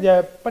over here,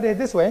 Yeah, but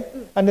this way,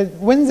 and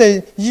when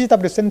the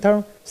EW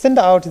center send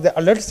out the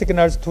alert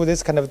signals to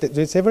this kind of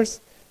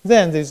receivers,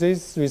 then these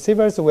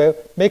receivers will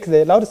make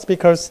the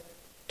loudspeakers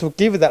to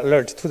give the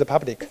alert to the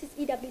public. this is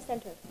EW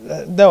center.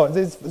 No,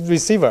 this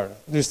receiver.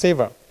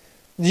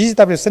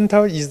 EW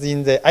center is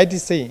in the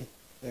IDC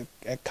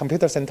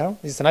computer center.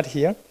 It's not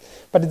here,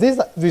 but this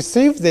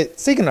receive the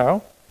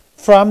signal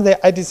from the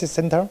IDC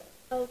center.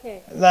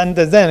 Okay. And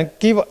then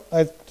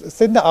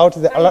send out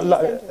the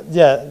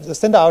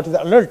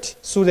alert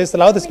through these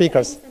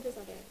loudspeakers. How many centers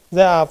are there?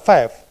 There are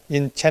 5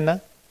 in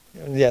China,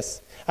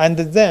 yes. And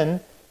then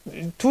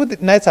 2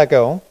 nights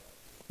ago,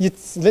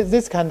 it's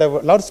this kind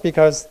of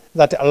loudspeakers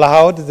that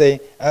allowed the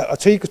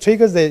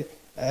trigger the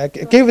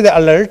give the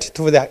alert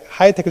to the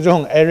high-tech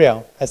zone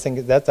area. I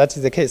think that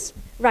is the case.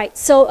 Right.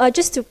 So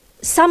just to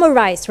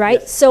summarize, right?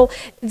 Yes. So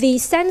the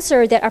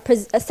sensors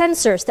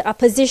that are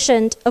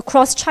positioned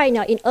across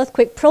China in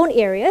earthquake-prone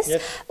areas,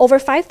 Yes. over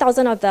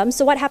 5,000 of them.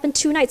 So what happened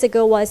 2 nights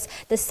ago was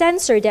the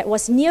sensor that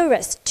was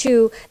nearest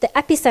to the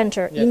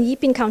epicenter in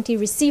Yiping County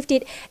received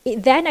it.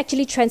 It then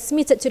actually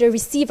transmitted to the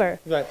receiver,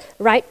 Right.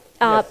 right?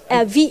 Yes.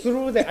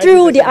 Through the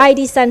through the ID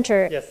ID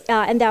center, Yes.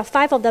 and there are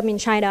 5 of them in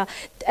China.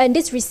 And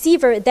this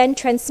receiver then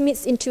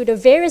transmits into the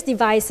various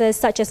devices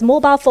such as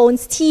mobile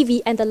phones,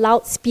 TV, and the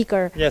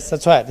loudspeaker. Yes,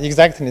 that's right.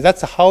 Exactly.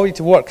 That's how it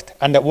worked,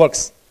 and it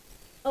works.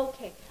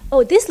 Okay.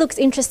 Oh, this looks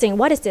interesting.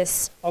 What is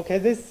this? Okay,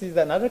 this is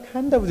another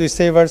kind of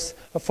receivers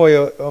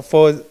for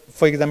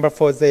for example,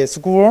 for the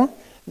school,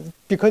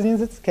 because in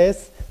this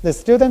case, the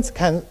students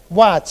can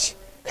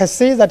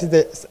see that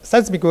the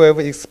seismic wave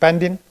is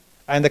expanding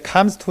and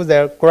comes to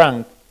the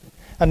ground,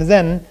 and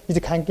then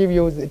it can give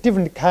you the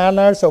different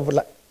colors of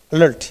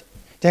alert.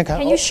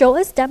 Can you show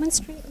us,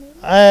 demonstrate?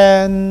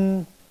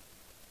 And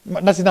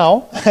not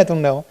now, I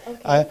don't know.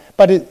 Okay.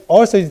 But it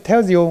also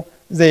tells you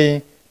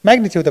the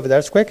magnitude of the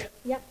earthquake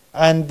Yep.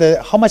 and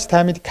how much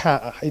time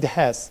it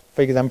has,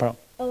 for example.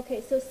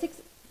 Okay, so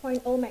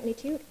 6.0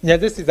 magnitude. Yeah,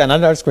 this is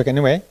another earthquake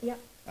anyway. Yeah.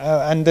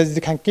 And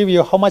it can give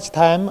you how much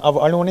time of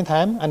early warning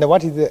time and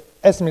what is the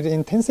estimated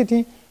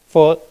intensity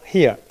for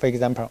here, for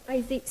example.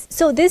 I see.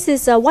 So this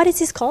is, what is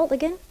this called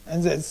again?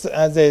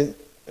 And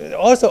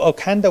also a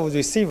kind of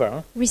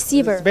receiver.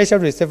 Receiver. Special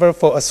receiver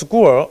for a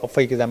school,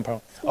 for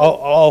example,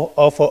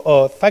 or for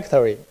a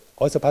factory,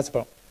 also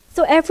possible.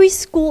 So every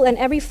school and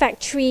every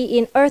factory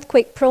in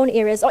earthquake-prone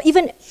areas, or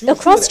even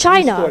across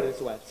China.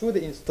 Should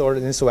install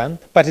this one,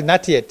 but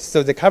not yet.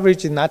 So the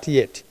coverage is not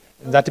yet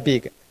that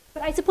big.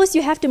 But I suppose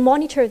you have to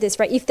monitor this,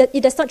 right? If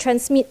it does not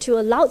transmit to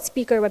a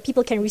loudspeaker where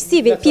people can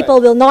receive it, That's people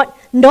right. will not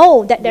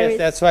know that there Yes, is.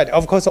 that's right.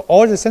 Of course,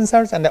 all the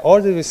sensors and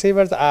all the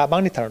receivers are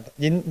monitored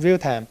in real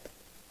time.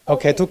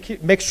 Okay, to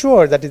make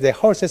sure that the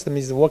whole system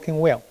is working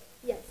well.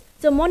 Yes.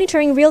 So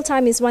monitoring real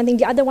time is one thing.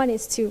 The other one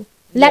is to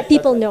let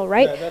people know,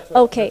 right? Yeah, that's right.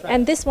 Okay. That's right.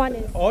 And this one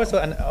is. Also,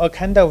 a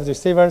kind of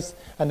receivers,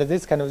 and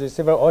this kind of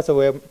receiver also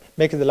will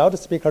make the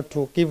loudspeaker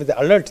to give the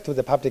alert to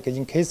the public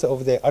in case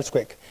of the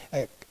earthquake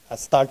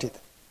started.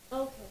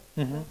 Okay.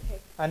 Mhm. Okay.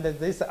 And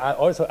these are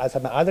also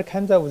some other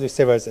kinds of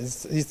receivers.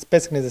 It's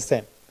basically the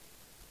same.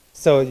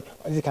 So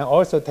it can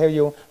also tell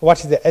you what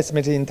is the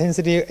estimated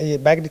intensity,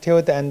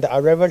 magnitude, and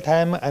arrival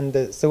time,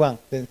 and so on.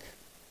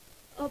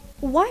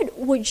 What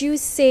would you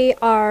say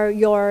are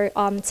your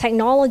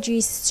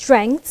technology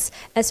strengths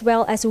as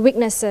well as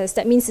weaknesses?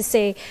 That means to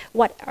say,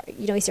 what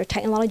is your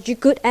technology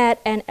good at,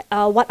 and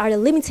what are the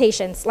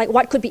limitations? Like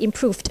what could be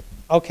improved?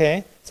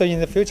 Okay, so in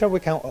the future we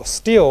can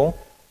still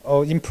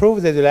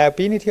improve the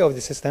reliability of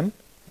the system,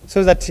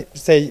 so that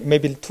say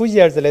maybe 2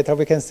 years later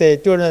we can say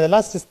during the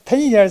last 10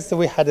 years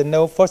we had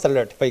no false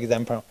alert, for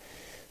example.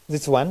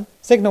 This one.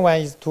 Second one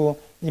is to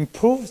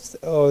improve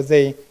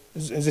the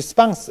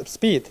response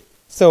speed.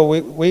 So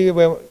we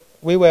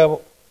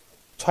will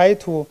try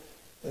to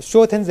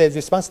shorten the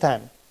response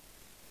time,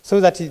 so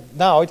that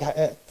now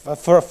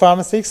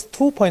from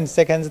 2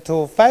 seconds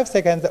to 5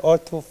 seconds or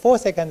to 4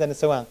 seconds and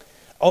so on.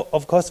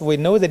 Of course, we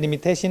know the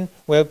limitation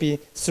will be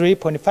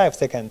 3.5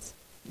 seconds.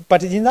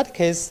 But in that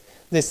case,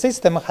 the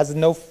system has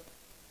no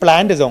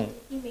blind zone.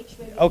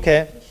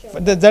 Okay,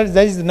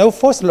 there is no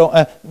false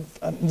alarm.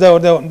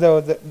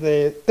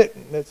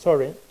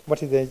 Sorry,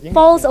 what is the English?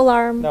 False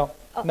alarm.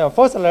 No,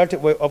 false alert.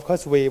 Of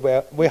course, we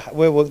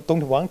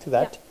don't want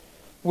that.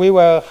 We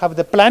will have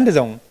the blind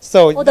zone.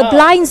 So the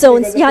blind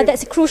zones. Yeah,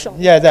 that's crucial.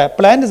 Yeah, the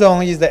blind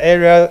zone is the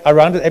area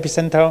around the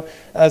epicenter,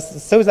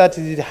 so that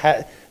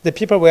the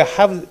people will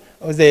have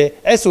the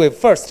S wave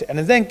first, and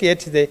then get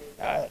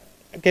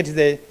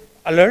the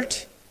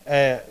alert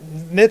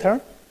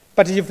later.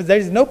 But if there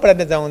is no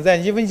blind zone,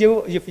 then even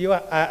if you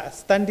are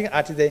standing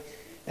at the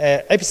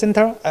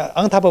epicenter,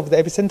 on top of the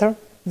epicenter,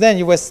 then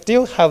you will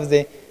still have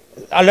the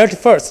alert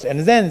first, and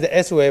then the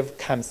S wave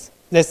comes.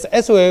 This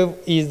S wave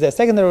is the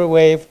secondary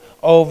wave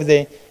of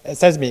the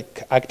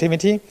seismic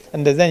activity,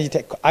 and then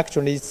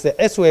actually it's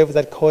the S wave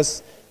that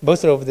causes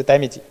most of the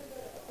damage.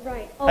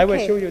 Right. Okay. I will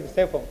show you the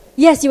cell phone.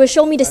 Yes, you will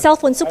show me the cell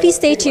phone, so please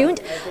stay tuned.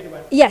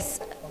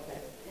 Yes.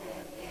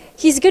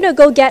 He's going to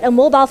go get a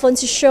mobile phone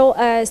to show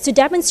us, to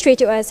demonstrate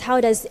to us how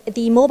does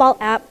the mobile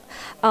app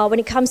when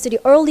it comes to the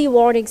early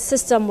warning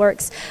system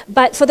works.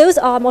 But for those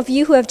of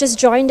you who have just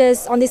joined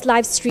us on this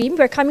live stream,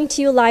 we're coming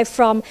to you live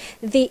from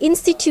the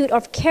Institute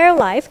of Care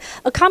Life,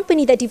 a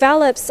company that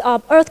develops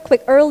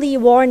earthquake early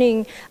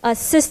warning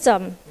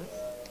system.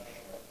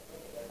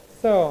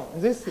 So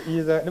this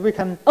is we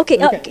can. Okay,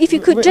 if you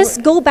could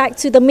just go back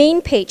to the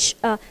main page.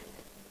 How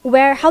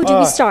do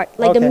we start?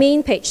 Like the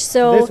main page.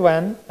 So this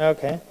one,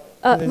 okay.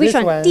 Which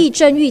one? 地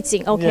震预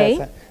警,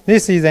 okay.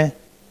 Yes.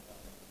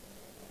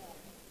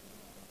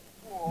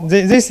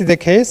 This is the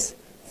case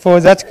for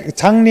that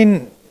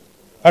Changning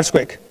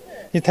earthquake.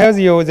 It tells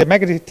you the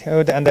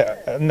magnitude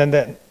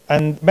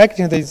and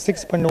magnitude is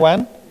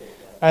 6.1,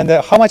 and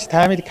how much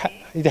time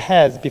it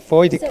has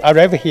before it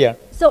arrives here.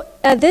 So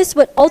this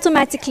would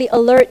automatically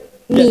alert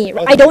me.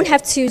 Yes, I don't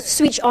have to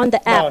switch on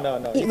the app.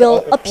 No. It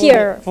will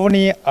appear.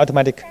 Fully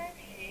automatic.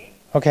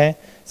 Okay.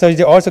 So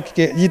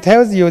it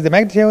tells you the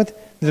magnitude,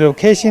 the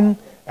location,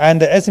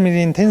 and the estimated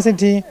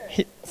intensity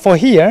for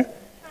here,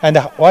 and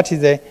what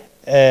is the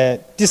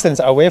distance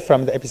away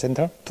from the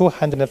epicenter,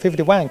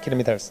 251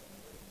 kilometers.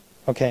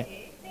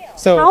 Okay.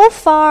 So How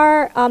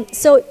far,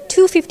 so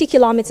 250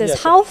 kilometers,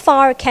 Yes. how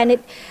far can it,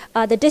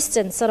 the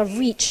distance sort of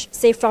reach,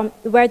 say from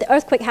where the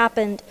earthquake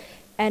happened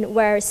and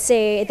where,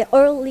 say, the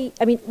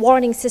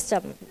warning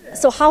system?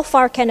 So how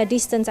far can a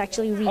distance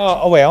actually reach?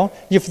 well,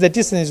 if the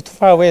distance is too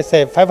far away,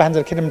 say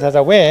 500 kilometers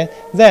away,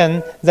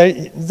 then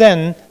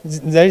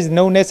there is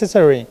no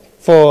necessary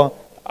for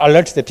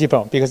alert the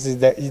people, because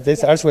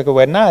this earthquake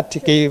will not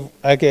give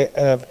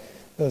a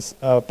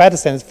bad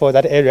sense for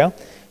that area.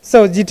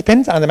 So it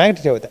depends on the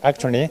magnitude,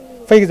 actually.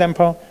 For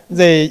example,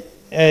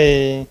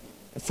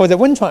 for the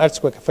Sichuan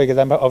earthquake, for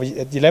example, of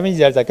 11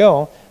 years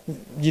ago,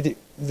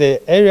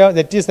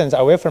 the distance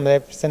away from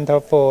the center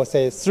for,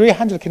 say,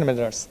 300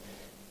 kilometers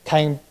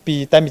can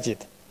be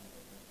damaged.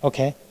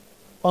 Okay?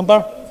 One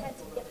bar?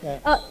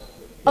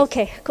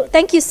 Okay, cool.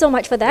 Thank you so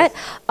much for that.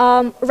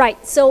 Right,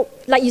 so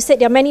like you said,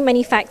 there are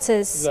many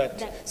factors.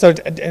 Right. So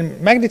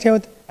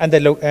magnitude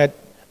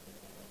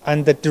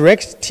and the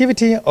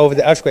directivity of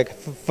the earthquake,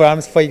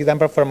 for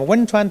example, from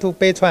Wenchuan to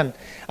Beichuan,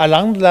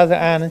 along the other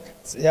end,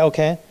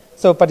 okay.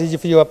 So, but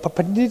if you are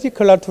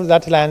perpendicular to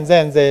that line,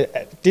 then the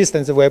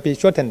distance will be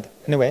shortened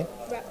anyway.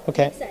 Right.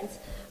 Okay. Makes sense.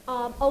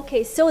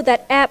 Okay, so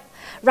that app,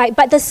 right,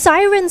 but the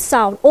siren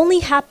sound only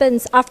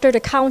happens after the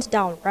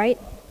countdown, right?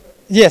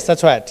 Yes,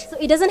 that's right. So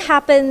it doesn't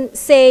happen,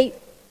 say,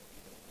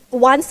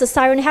 once the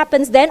siren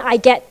happens, then I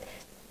get,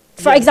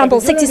 for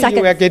example, 60 seconds.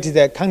 You will get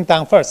the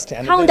countdown first.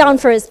 And Countdown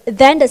first,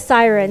 then the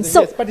siren.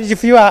 So, yes, but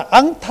if you are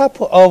on top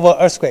of an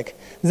earthquake,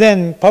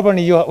 then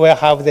probably you will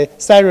have the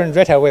siren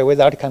right away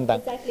without countdown.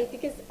 exactly,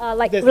 because The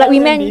like we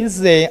siren mentioned. means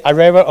the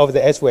arrival of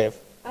the S wave.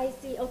 I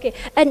see, okay.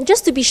 And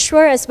just to be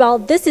sure as well,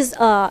 this is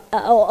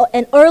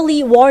an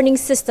early warning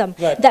system.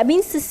 Right. That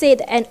means to say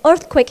that an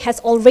earthquake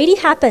has already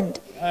happened.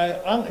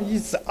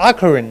 It's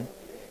occurring.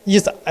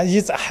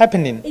 It's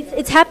happening.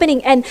 It's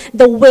happening, and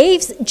the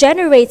waves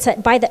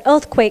generated by the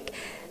earthquake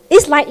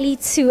is likely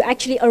to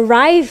actually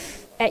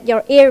arrive at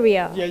your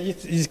area. Yeah,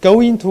 it's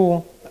going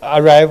to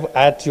arrive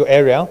at your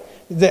area.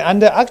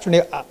 And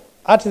actually,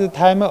 at the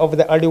time of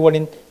the early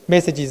warning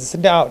messages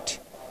sent out,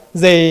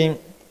 the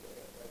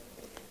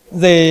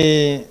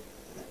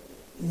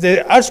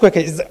earthquake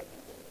is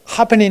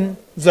happening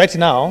right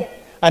now,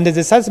 and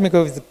the seismic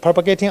wave is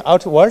propagating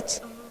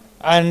outwards,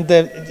 and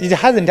it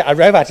hasn't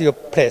arrived at your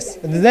place.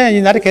 Then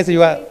in that case,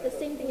 you are. The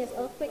same thing as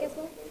earthquake as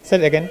well? Say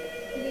it again.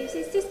 You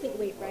say seismic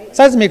wave, right?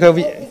 Seismic wave.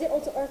 Is it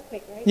also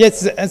earthquake, right? Yes,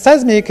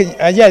 seismic.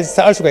 Yes,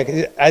 earthquake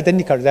is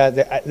identical.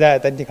 They're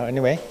identical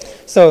anyway.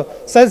 So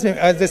seismic,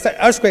 the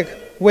earthquake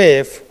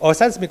wave or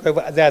seismic wave,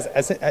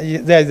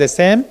 they're the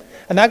same.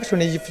 And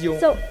actually, if you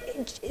So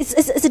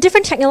it's a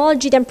different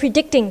technology than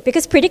predicting,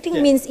 because predicting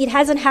Yes. means it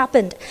hasn't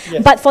happened.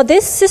 Yes. But for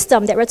this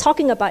system that we're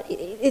talking about,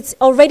 it's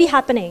already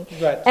happening.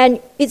 Right. And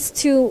it's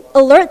to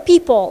alert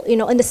people,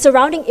 in the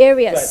surrounding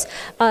areas,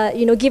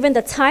 given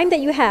the time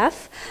that you have,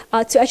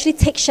 to actually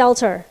take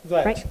shelter.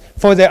 Right.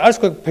 For the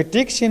earthquake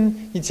prediction,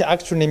 it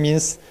actually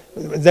means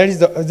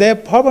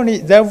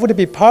there would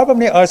be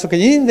probably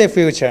earthquake in the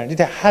future. It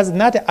has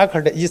not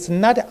occurred. It's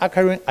not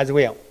occurring as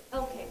well.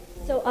 Okay.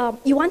 So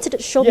you wanted to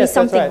show me Yes, that's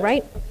something,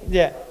 right. right?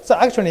 Yeah. So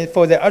actually,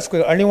 for the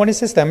earthquake early warning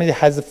system, it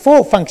has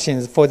 4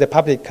 functions for the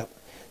public.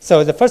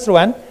 So the first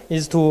one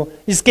is to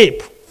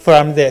escape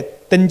from the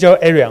danger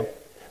area,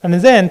 and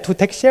then to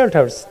take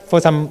shelters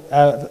for some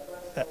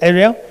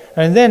area,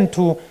 and then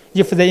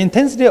if the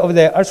intensity of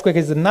the earthquake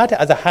is not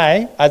as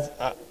high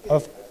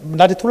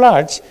not too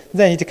large,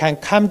 then it can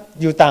calm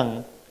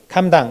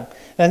down.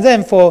 And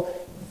then for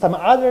some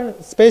other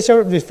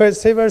special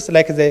receivers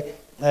like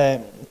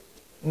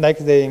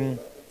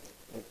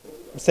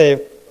say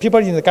people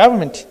in the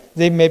government,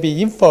 they may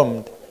be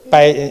informed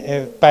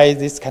by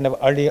this kind of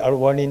early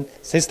warning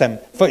system.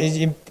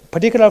 In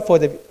particular, for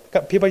the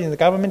people in the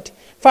government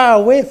far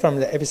away from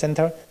the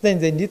epicenter, then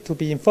they need to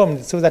be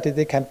informed so that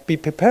they can be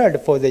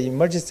prepared for the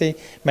emergency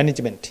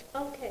management.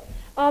 Okay.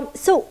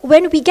 So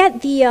when we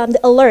get the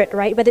alert,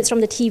 right, whether it's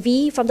from the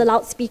TV, from the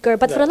loudspeaker,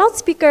 but for the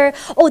loudspeaker,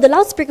 the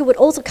loudspeaker would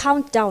also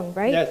count down,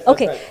 right? Yes, that's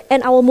okay. right.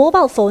 And our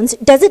mobile phones,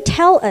 does it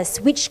tell us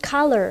which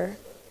color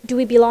do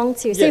we belong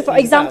to? Say, Yes, for it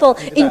example,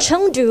 does. in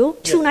Chengdu,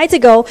 2 nights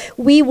ago,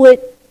 we would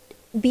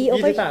be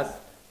over It does.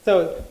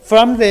 So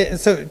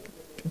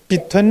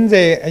between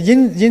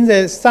in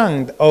the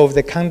sound of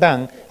the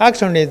countdown,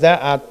 actually there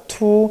are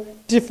 2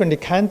 different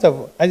kinds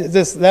of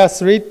there are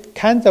 3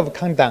 kinds of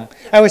countdown.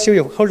 I will show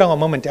you. Hold on a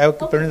moment. I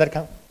will bring that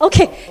count.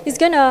 Okay, he's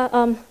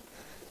gonna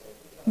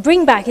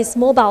bring back his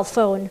mobile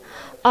phone.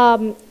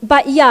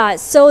 But yeah,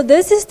 so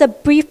this is the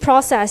brief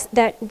process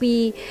that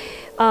we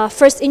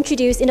first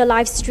introduced in the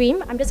live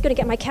stream. I'm just gonna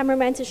get my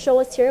cameraman to show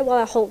us here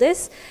while I hold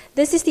this.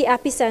 This is the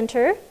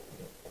epicenter.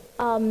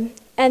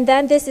 And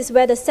then this is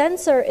where the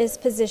sensor is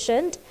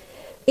positioned.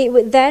 it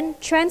would then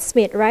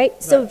transmit, right?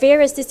 So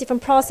various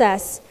different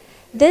process.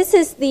 This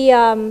is the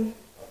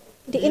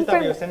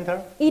EW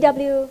center.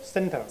 EW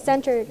Center.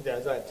 center.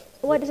 That's right.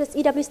 What does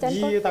EW stand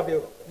for?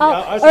 EW.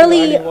 Oh,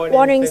 early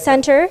warning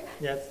center.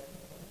 Yes.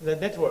 The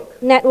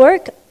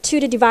Network to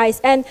the device,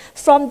 and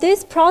from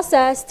this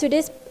process to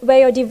this, where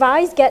your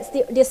device gets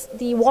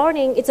the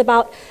warning, it's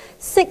about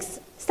 6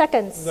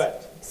 seconds. Right.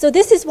 So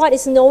this is what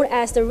is known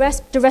as the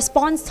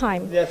response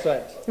time. That's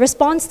right.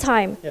 Response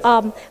time. Yes.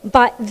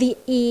 But the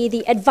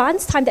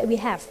advanced time that we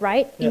have,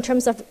 right, in Yes.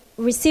 terms of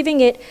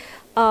receiving it,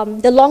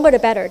 the longer the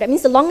better. That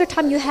means the longer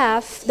time you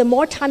have, the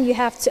more time you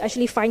have to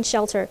actually find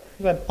shelter.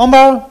 红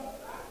包，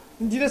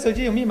你的手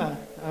机有密码？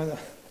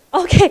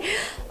 Okay.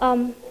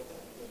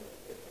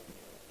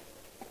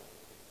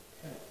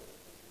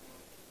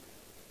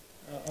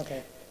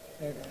 Okay.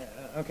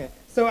 Okay.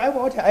 So I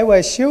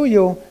will show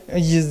you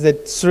is the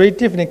 3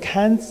 different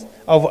kinds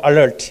of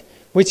alert,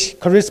 which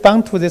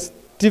correspond to this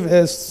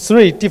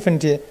 3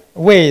 different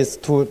ways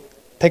to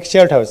take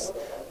shelters.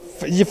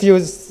 If you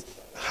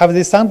have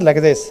this sound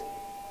like this.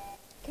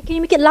 Can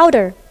you make it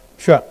louder?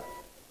 Sure.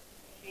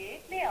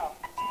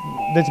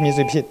 Let me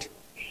repeat.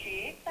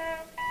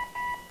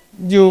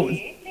 You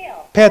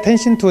pay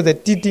attention to the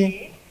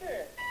DD,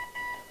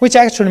 which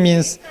actually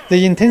means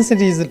the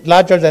intensity is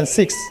larger than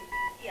 6.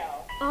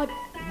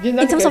 In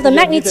terms of the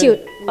magnitude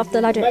of the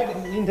larger.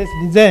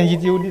 Then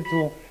you need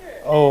to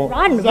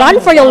Run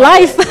for your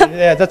life.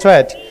 Yeah, that's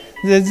right.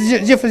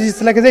 If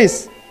it's like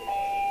this,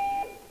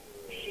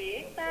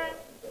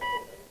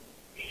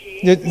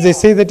 they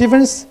see the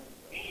difference.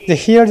 They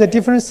hear the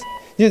difference.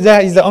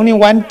 There is only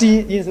 1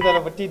 D instead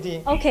of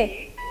DD.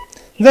 Okay.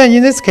 Then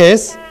in this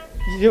case,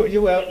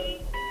 you will.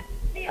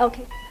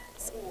 Okay.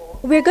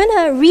 We're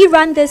gonna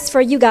rerun this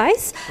for you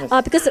guys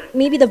because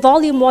maybe the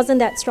volume wasn't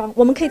that strong.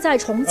 我们可以再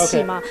重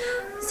启嘛?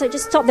 So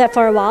just stop that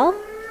for a while.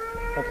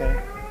 Okay.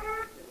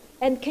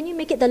 And can you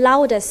make it the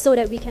loudest so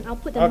that we can? I'll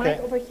put the Okay.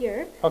 mic over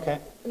here. Okay.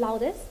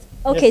 Loudest.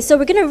 Okay. So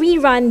we're gonna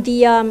rerun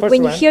the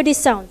when you one. hear these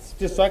sounds.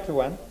 Distracted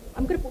one.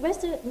 I'm gonna put, where's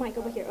the mic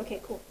over here?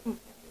 Okay. Cool.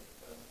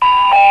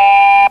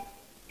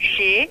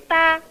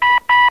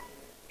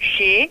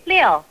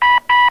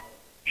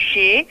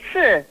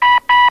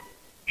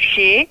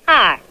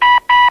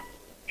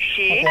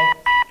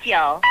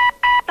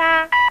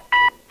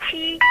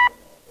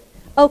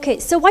 Okay.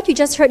 So what you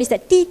just heard is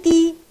that dee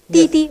dee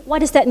dee dee. What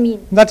does that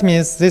mean? That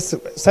means this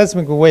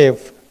seismic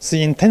wave,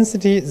 the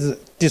intensity is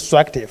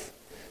destructive.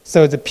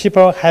 So the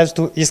people has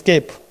to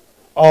escape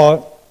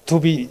or to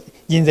be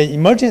in the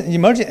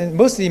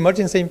mostly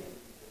emergency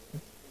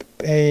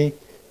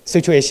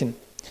situation.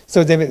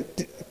 So the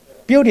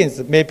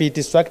buildings may be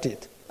distracted.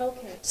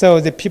 Okay. So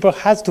the people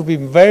has to be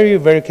very,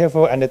 very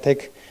careful and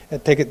take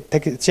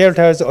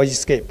shelters or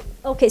escape.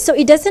 Okay. So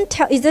it doesn't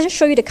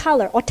show you the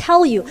color or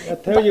tell you.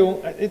 It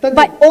doesn't,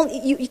 But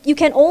only you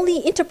can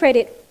only interpret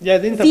it yeah,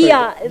 the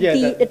via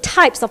yeah, the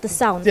types of the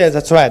sound. yeah,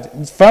 that's right.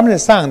 From the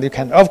sound, you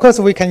can. Of course,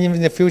 we can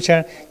in the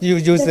future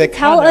use Does the it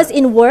tell color. us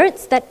in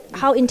words that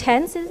how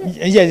intense is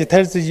it? Yeah, it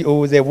tells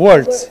you the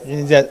words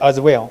in that as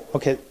well.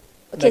 Okay.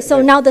 Okay,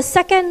 so now the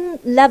second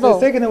The level.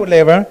 second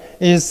level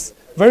is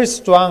very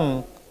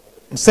strong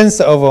sense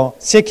of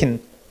shaking,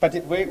 but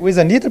with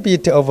a little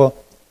bit of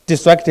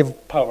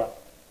destructive power.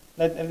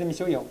 Let me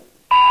show you.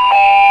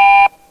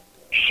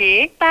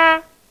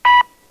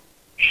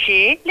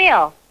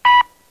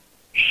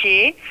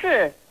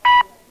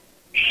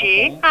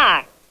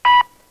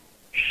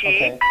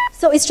 18、16、14、12、Okay.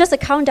 So it's just a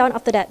countdown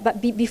after that, but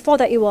before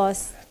that it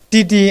was.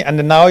 DD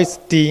and now it's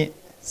D.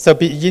 So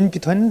in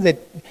between the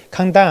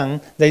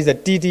countdown, there is a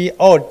DD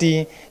or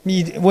D.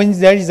 When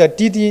there is a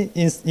DD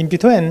in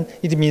between,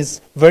 it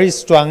means very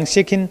strong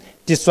shaking,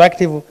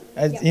 destructive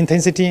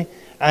intensity.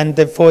 And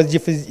for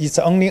if it's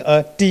only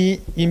a D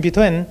in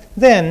between,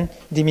 then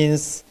it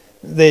means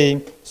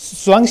the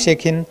strong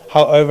shaking,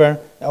 however,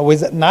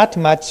 with not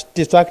much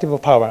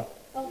destructive power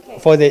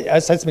for the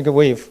seismic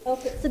wave.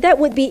 Okay, so that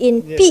would be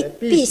in Yes,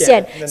 B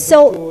xian.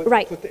 So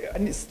right,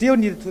 and still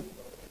need to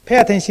pay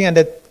attention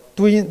and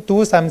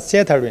do some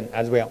sheltering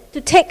as well.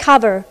 to take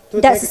cover.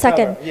 To That's take the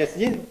second. cover.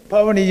 Yes,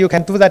 probably you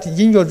can do that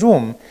in your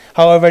room.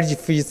 However,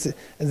 if it's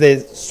the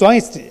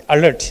strongest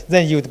alert,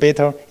 then you'd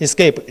better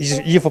escape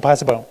if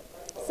possible.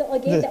 So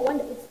again, that one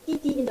it's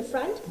DD in the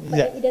front, but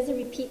Yeah. it doesn't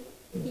repeat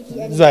DD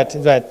anymore.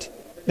 Right.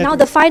 Now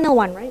the final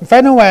one, right?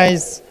 Final one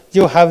is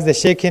you have the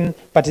shaking,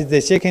 but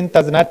the shaking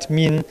does not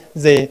mean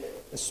the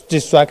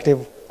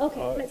destructive. Okay,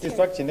 let's hear it.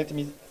 Destruction. Let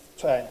me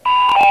try.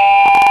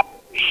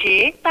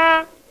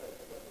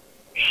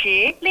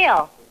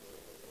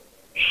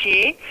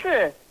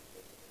 18、16、14、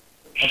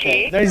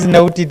 Okay. There is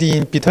no DD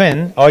in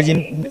between or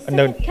in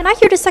no. Can I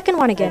hear the second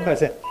one again?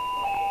 18、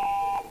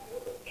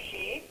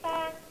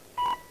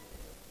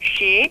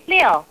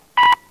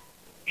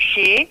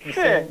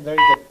 16、14、 There is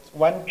a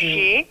one D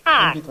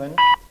in between.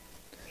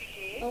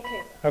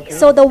 Okay. Okay.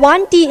 So the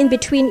 1D in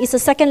between is the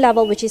second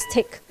level, which is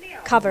take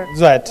cover.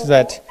 Right.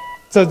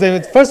 So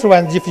the first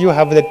one, if you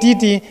have the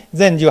DD,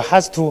 then you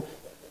have to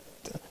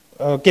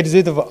get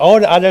rid of all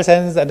the other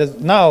senses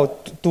and now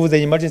do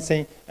the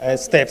emergency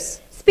steps.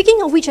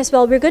 Speaking of which as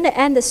well, we're going to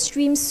end the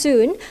stream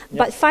soon,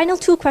 but final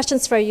two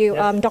questions for you,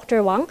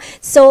 Dr. Wang.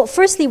 So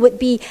firstly would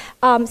be,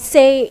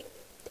 say,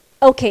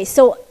 okay,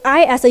 so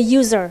I as a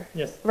user,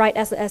 right,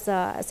 as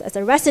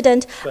a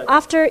resident,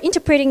 after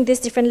interpreting these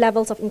different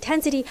levels of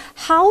intensity,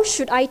 how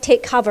should I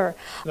take cover?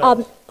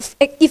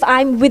 If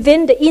I'm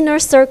within the inner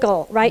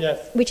circle, right,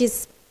 which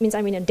means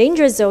I'm in a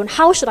danger zone,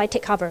 how should I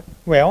take cover?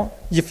 Well,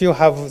 if you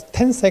have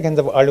 10 seconds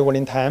of early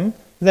warning time,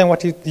 then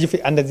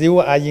and you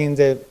are in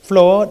the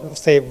floor,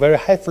 say very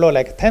high floor,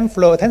 like 10th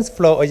floor or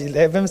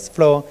 11th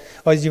floor,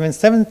 or even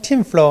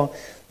 17th floor,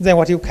 then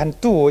what you can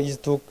do is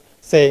to,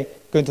 say,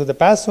 go into the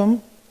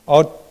bathroom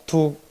or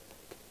to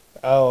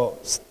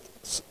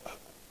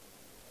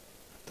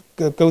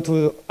go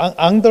to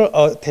under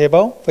a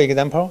table, for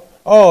example,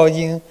 or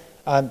in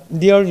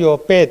near your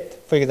bed,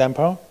 for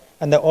example,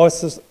 and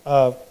also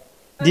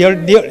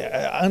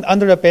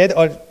under the bed,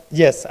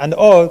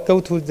 or go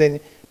to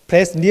the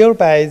place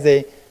nearby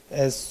the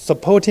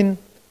supporting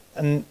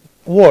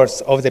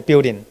walls of the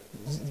building,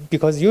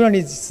 because usually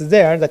it's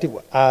there that it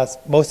are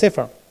more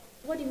safer.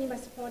 What do you mean by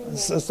supporting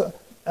walls?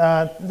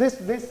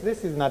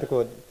 This is not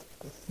good.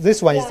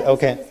 This one is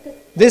okay.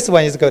 This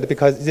one is good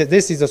because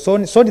this is a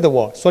solid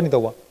wall.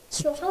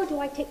 So how do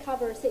I take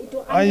cover? Say,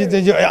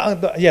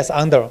 yes,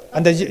 under.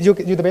 And you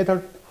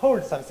better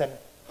hold something.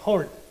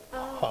 Hold.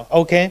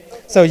 Okay.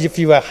 So if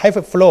you are high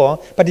floor,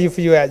 but if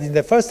you are in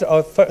the first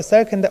or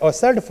second or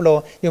third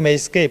floor, you may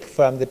escape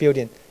from the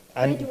building.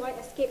 And where do I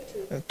escape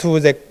to? To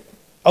the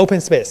open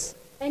space.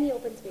 Any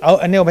open space.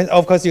 Any open.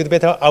 Of course, you'd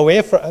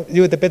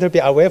better be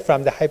away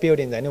from the high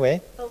buildings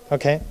anyway.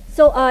 Okay.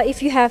 So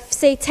if you have,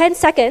 say, 10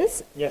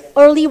 seconds,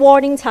 early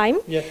warning time,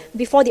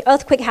 before the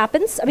earthquake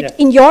happens, I mean,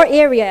 in your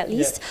area at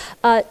least,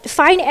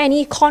 find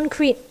any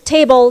concrete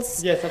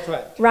tables. Yes, that's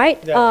right.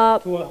 Right?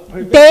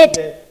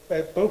 Bed.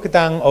 Broke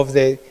down of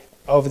the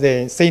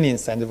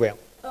ceilings and well.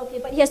 Okay,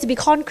 but it has to be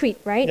concrete,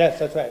 right? Yes,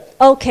 that's right.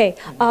 Okay.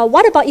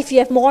 What about if you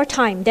have more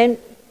time? Then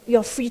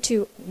you're free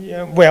to.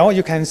 Yeah, well,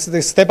 you can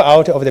step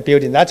out of the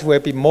building. That will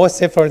be more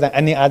safer than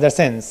any other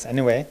sense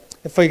anyway.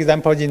 For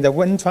example, in the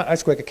Sichuan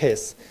earthquake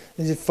case,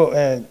 in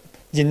Sichuan,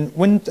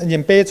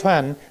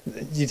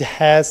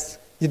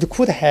 it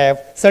could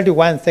have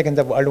 31 seconds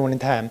of early warning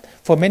time.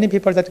 For many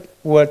people that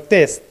were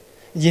dead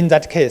in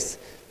that case,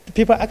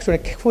 people actually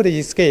could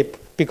escape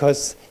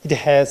because it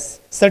has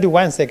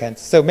 31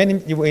 seconds. So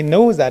we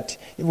know that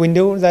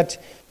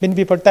many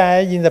people die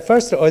in the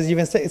first or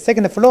even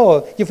second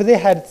floor. If they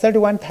had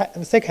 31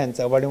 seconds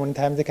of early warning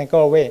time, they can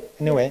go away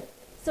anyway.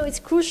 So it's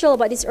crucial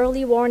about this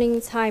early warning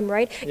time,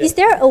 right? Is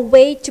there a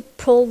way to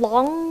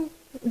prolong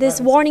this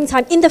warning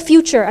time in the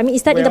future? I mean,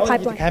 is that in the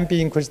pipeline? It can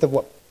be increased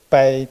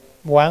by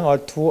 1 or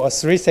 2 or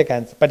 3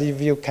 seconds. But if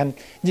you can,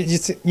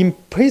 it's in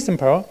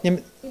principle,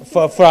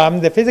 from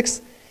the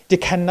physics,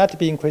 it cannot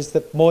be increased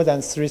more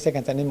than 3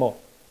 seconds anymore.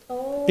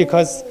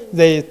 Because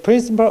the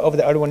principle of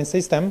the early warning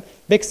system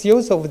makes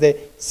use of the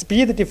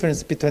speed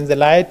difference between the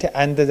light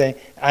and the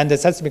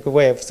seismic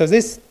wave. So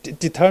this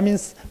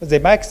determines the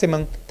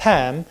maximum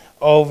time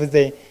of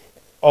the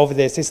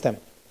system,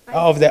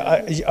 of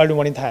the early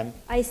warning time.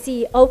 I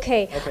see.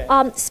 Okay.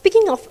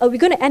 Speaking of, we're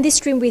going to end this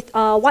stream with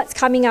what's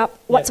coming up,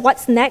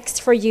 what's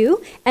next for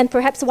you, and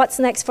perhaps what's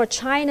next for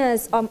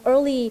China's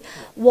early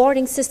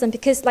warning system.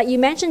 Because like you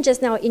mentioned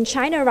just now, in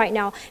China right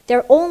now, there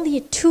are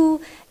only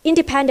 2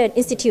 independent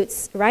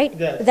institutes, right,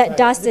 that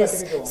does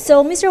this.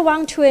 So Mr.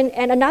 Wang Tun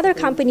and another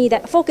company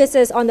that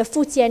focuses on the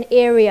Fujian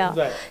area.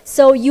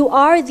 So you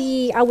are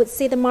I would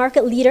say, the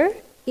market leader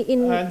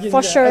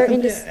for sure in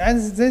this. And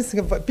this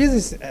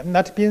business,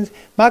 not being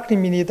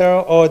marketing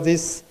leader or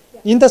this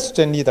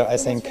industry leader, I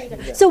think.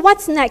 So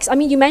what's next? I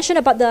mean, you mentioned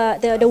about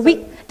the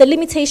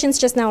limitations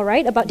just now,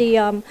 right? About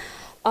the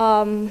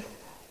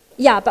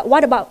but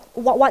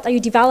what are you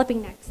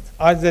developing next?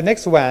 The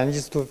next one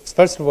is to,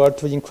 first of all,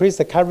 to increase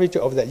the coverage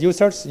of the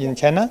users in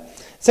China.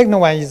 Second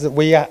one is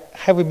we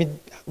have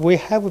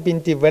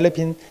been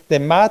developing the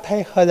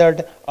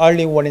multi-hazard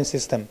early warning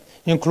system,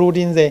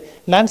 including the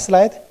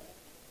landslide,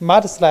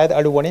 mudslide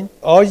early warning,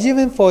 or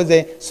even for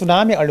the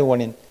tsunami early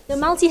warning. The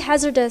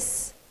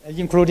multi-hazardous,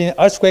 including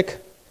earthquake,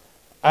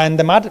 and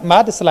the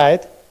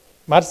mudslide,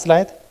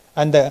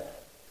 and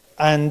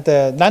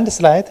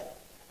landslide,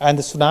 and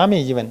tsunami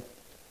even.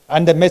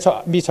 And the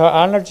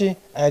meteorology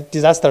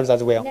disasters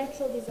as well.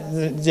 Natural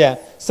disasters.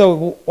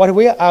 So what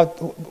we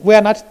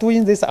are not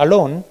doing this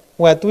alone.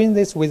 We are doing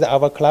this with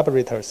our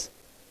collaborators.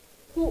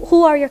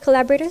 Who are your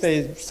collaborators?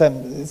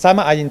 Some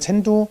are in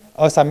Chengdu,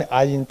 or some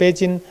are in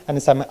Beijing,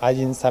 and some are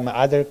in some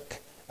other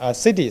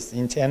cities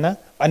in China.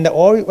 And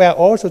we are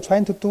also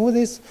trying to do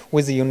this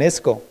with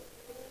UNESCO.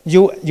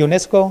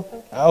 UNESCO,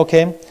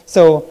 okay.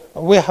 So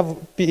we have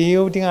been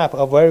building up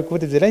a very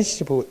good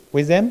relationship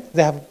with them.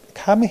 They have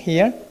come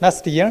here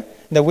last year,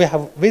 and we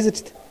have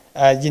visited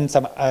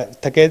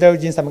together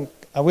in some.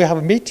 We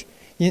have met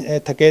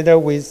together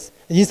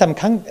in some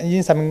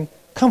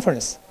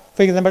conference.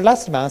 For example,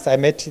 last month I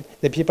met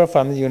the people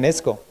from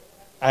UNESCO,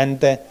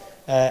 and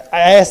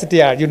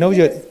ISDR. You know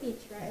your Speech,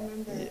 right? I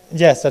remember.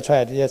 yes, that's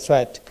right. Yes,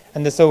 right.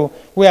 And so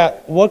we are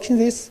working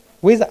this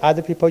with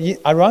other people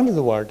around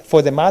the world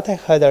for the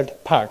multi-hazard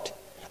part.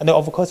 And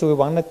of course, we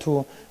wanted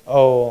to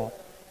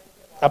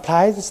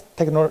apply this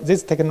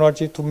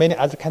technology to many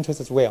other countries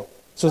as well.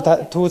 So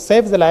that to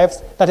save the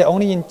lives not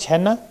only in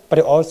China but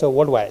also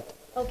worldwide.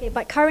 Okay,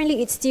 but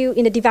currently it's still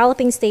in the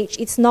developing stage.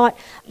 It's not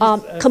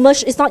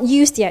commercial. It's not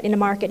used yet in the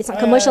market. It's not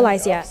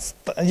commercialized yet.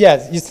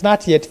 Yes, it's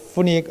not yet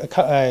fully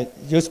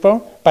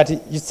usable, but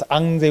it's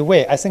on the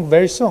way. I think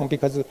very soon,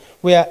 because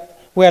we are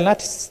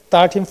not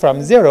starting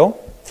from zero,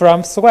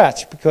 from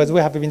scratch, because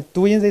we have been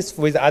doing this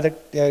with other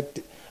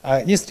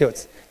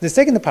institutes. The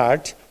second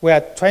part we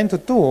are trying to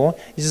do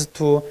is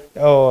to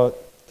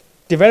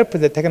develop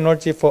the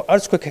technology for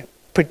earthquake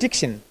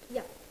prediction.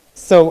 Yeah.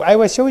 So I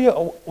will show you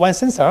one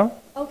sensor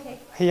Okay.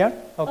 here.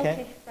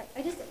 Okay.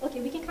 Right.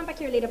 We can come back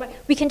here later, but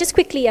we can just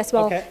quickly as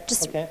well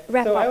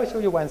wrap so up. I will show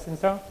you one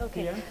sensor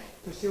Okay. here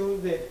to show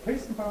the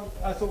principle.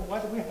 So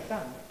what we have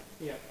done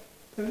here.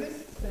 So this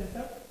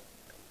sensor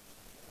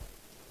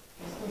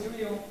is to show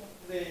you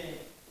the.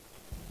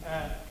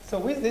 So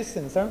with this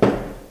sensor,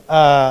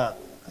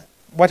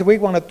 what we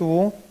want to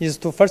do is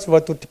to first of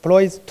all to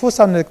deploy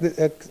 2,000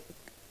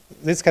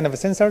 this kind of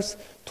sensors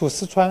to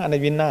Sichuan and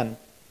Yunnan,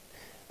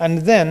 and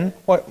then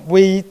what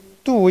we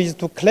do is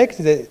to collect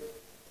the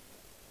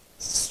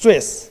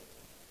stress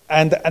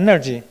and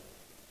energy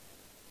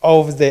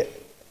of the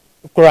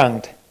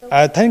ground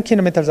 10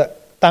 kilometers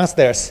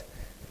downstairs,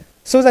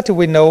 so that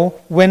we know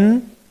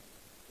when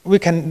we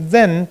can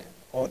then,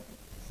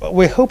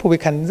 we hope we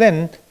can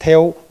then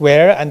tell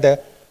where and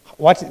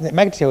what the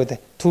magnitude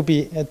to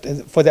be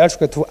for the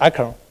earthquake to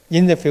occur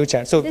in the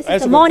future. So This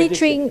is the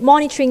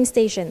monitoring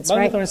stations,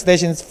 monitoring right?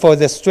 stations for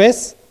the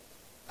stress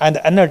and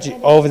energy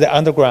of the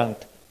underground,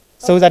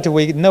 so that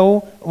we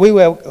know we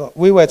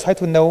will try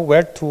to know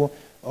where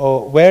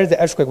the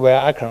earthquake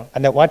will occur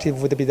and what it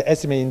would be the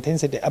estimated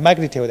intensity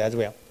magnitude as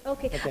well.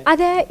 Okay. Are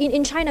there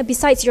in China,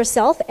 besides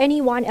yourself,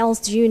 anyone else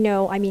do you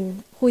know? I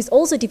mean, who is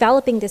also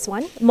developing this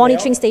one,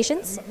 monitoring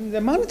stations?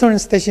 The monitoring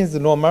station is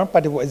normal,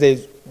 but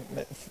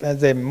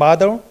the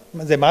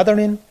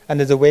modeling and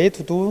the way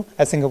to do,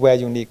 I think, we are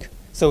unique.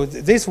 So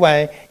this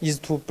one is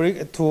to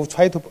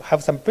try to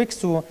have some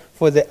breakthrough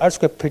for the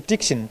earthquake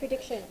prediction.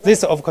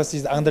 This, of course,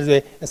 is under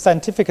the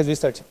scientific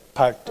research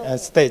part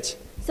stage.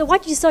 So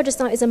what you saw just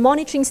now is a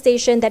monitoring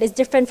station that is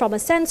different from a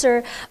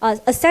sensor.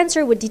 A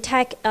sensor would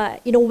detect,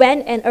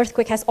 when an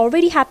earthquake has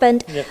already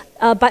happened. Yes.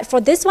 But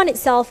for this one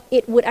itself,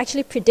 it would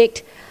actually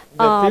predict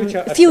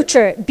The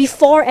future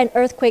before an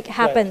earthquake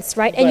happens,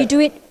 right? And you do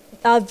it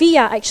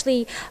via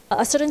actually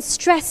a certain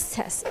stress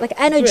test, like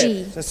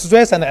energy.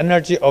 Stress and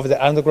energy of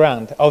the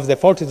underground, of the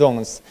fault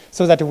zones,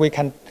 so that we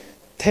can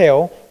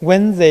tell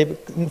when the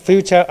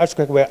future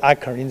earthquake will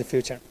occur in the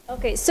future.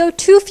 Okay, so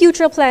 2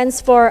 future plans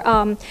for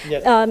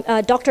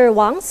Dr.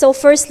 Wang. So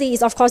firstly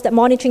is, of course, the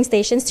monitoring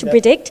stations to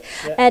predict.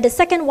 And the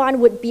second one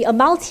would be a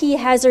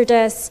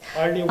multi-hazardous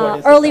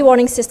early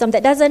warning system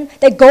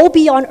that go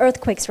beyond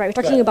earthquakes, right?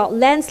 We're talking about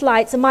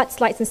landslides,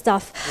 mudslides and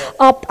stuff.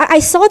 I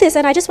saw this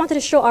and I just wanted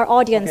to show our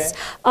audience,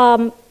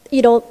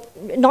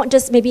 not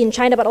just maybe in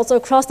China, but also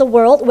across the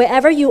world,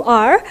 wherever you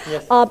are,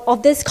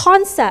 of this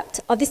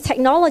concept, of this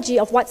technology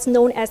of what's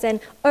known as an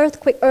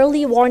earthquake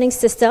early warning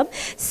system.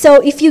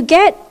 So if you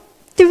get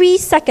 3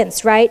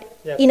 seconds, right,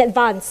 in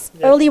advance,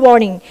 early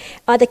warning,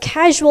 the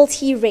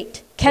casualty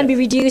rate can be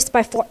reduced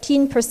by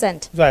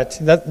 14%. Right,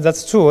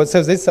 that's true.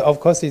 So this, of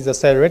course, is a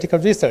theoretical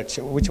research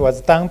which was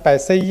done by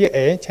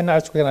CEA, China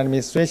Earthquake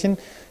Administration,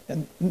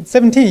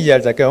 17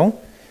 years ago.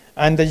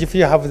 And if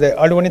you have the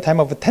early warning time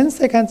of 10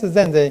 seconds,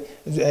 then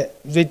the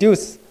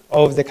reduce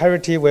of the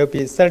casualty will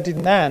be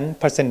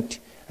 39%.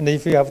 And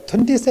if you have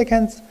 20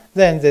 seconds,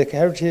 then the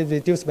casualty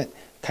reducement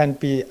can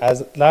be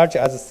as large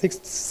as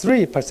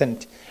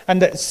 63%.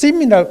 And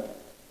similar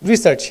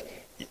research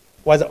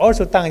was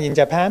also done in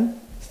Japan.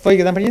 For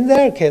example, in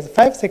their case,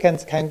 5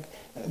 seconds could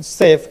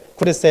save,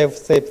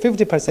 say,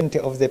 50%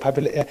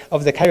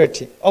 of the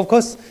casualty. Of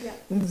course,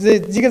 the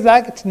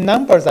exact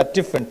numbers are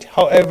different.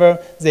 However,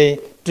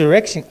 the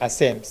direction are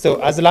same. So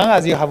as long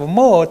as you have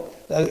more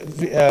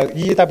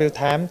EW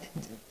time,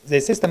 the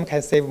system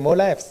can save more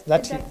lives.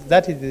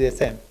 That is the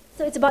same.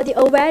 So it's about the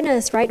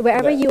awareness, right?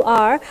 Wherever you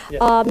are,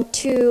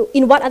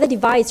 in what other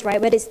device, right?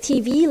 Whether it's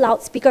TV,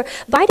 loudspeaker.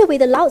 By the way,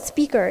 the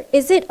loudspeaker,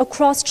 is it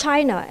across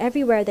China,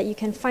 everywhere that you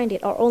can find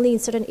it, or only in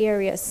certain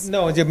areas?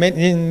 No,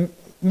 in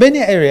many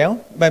areas,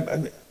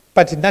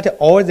 but not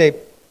all the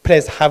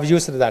places have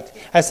used that.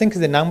 I think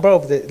the number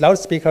of the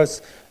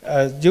loudspeakers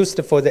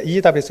used for the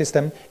EW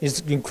system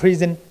is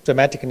increasing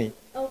dramatically.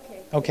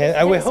 Okay,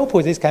 I will hope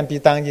this can be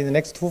done in the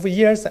next 2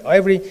 years.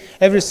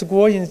 Every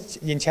school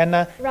in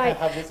China right.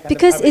 have this kind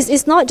because of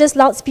it's not just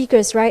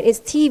loudspeakers, right?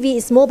 It's TV,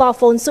 it's mobile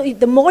phones. So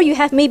the more you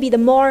have, maybe the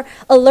more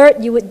alert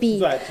you would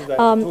be. Right, to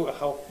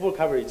have full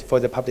coverage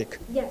for the public.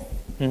 Yes.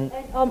 And,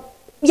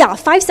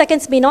 5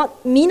 seconds may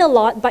not mean a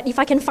lot, but if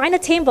I can find a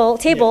table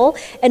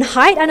and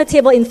hide on a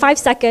table in 5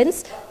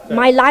 seconds,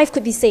 my life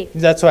could be saved.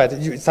 That's right.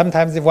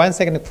 Sometimes 1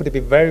 second could be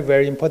very,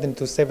 very important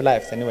to save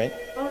lives anyway.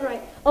 All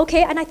right.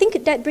 Okay, and I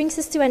think that brings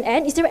us to an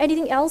end. Is there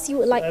anything else you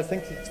would like? I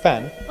think it's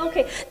fun.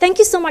 Okay, thank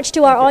you so much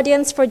to our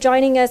audience for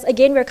joining us.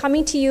 Again, we're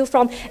coming to you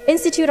from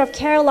Institute of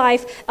Care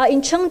Life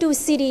in Chengdu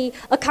City,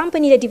 a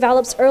company that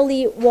develops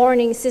early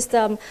warning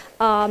system,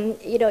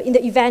 in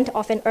the event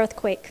of an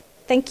earthquake.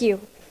 Thank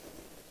you.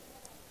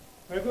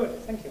 Very good.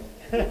 Thank you.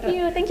 Thank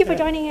you. Thank you for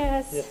joining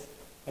us. Yes.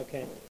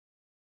 Okay.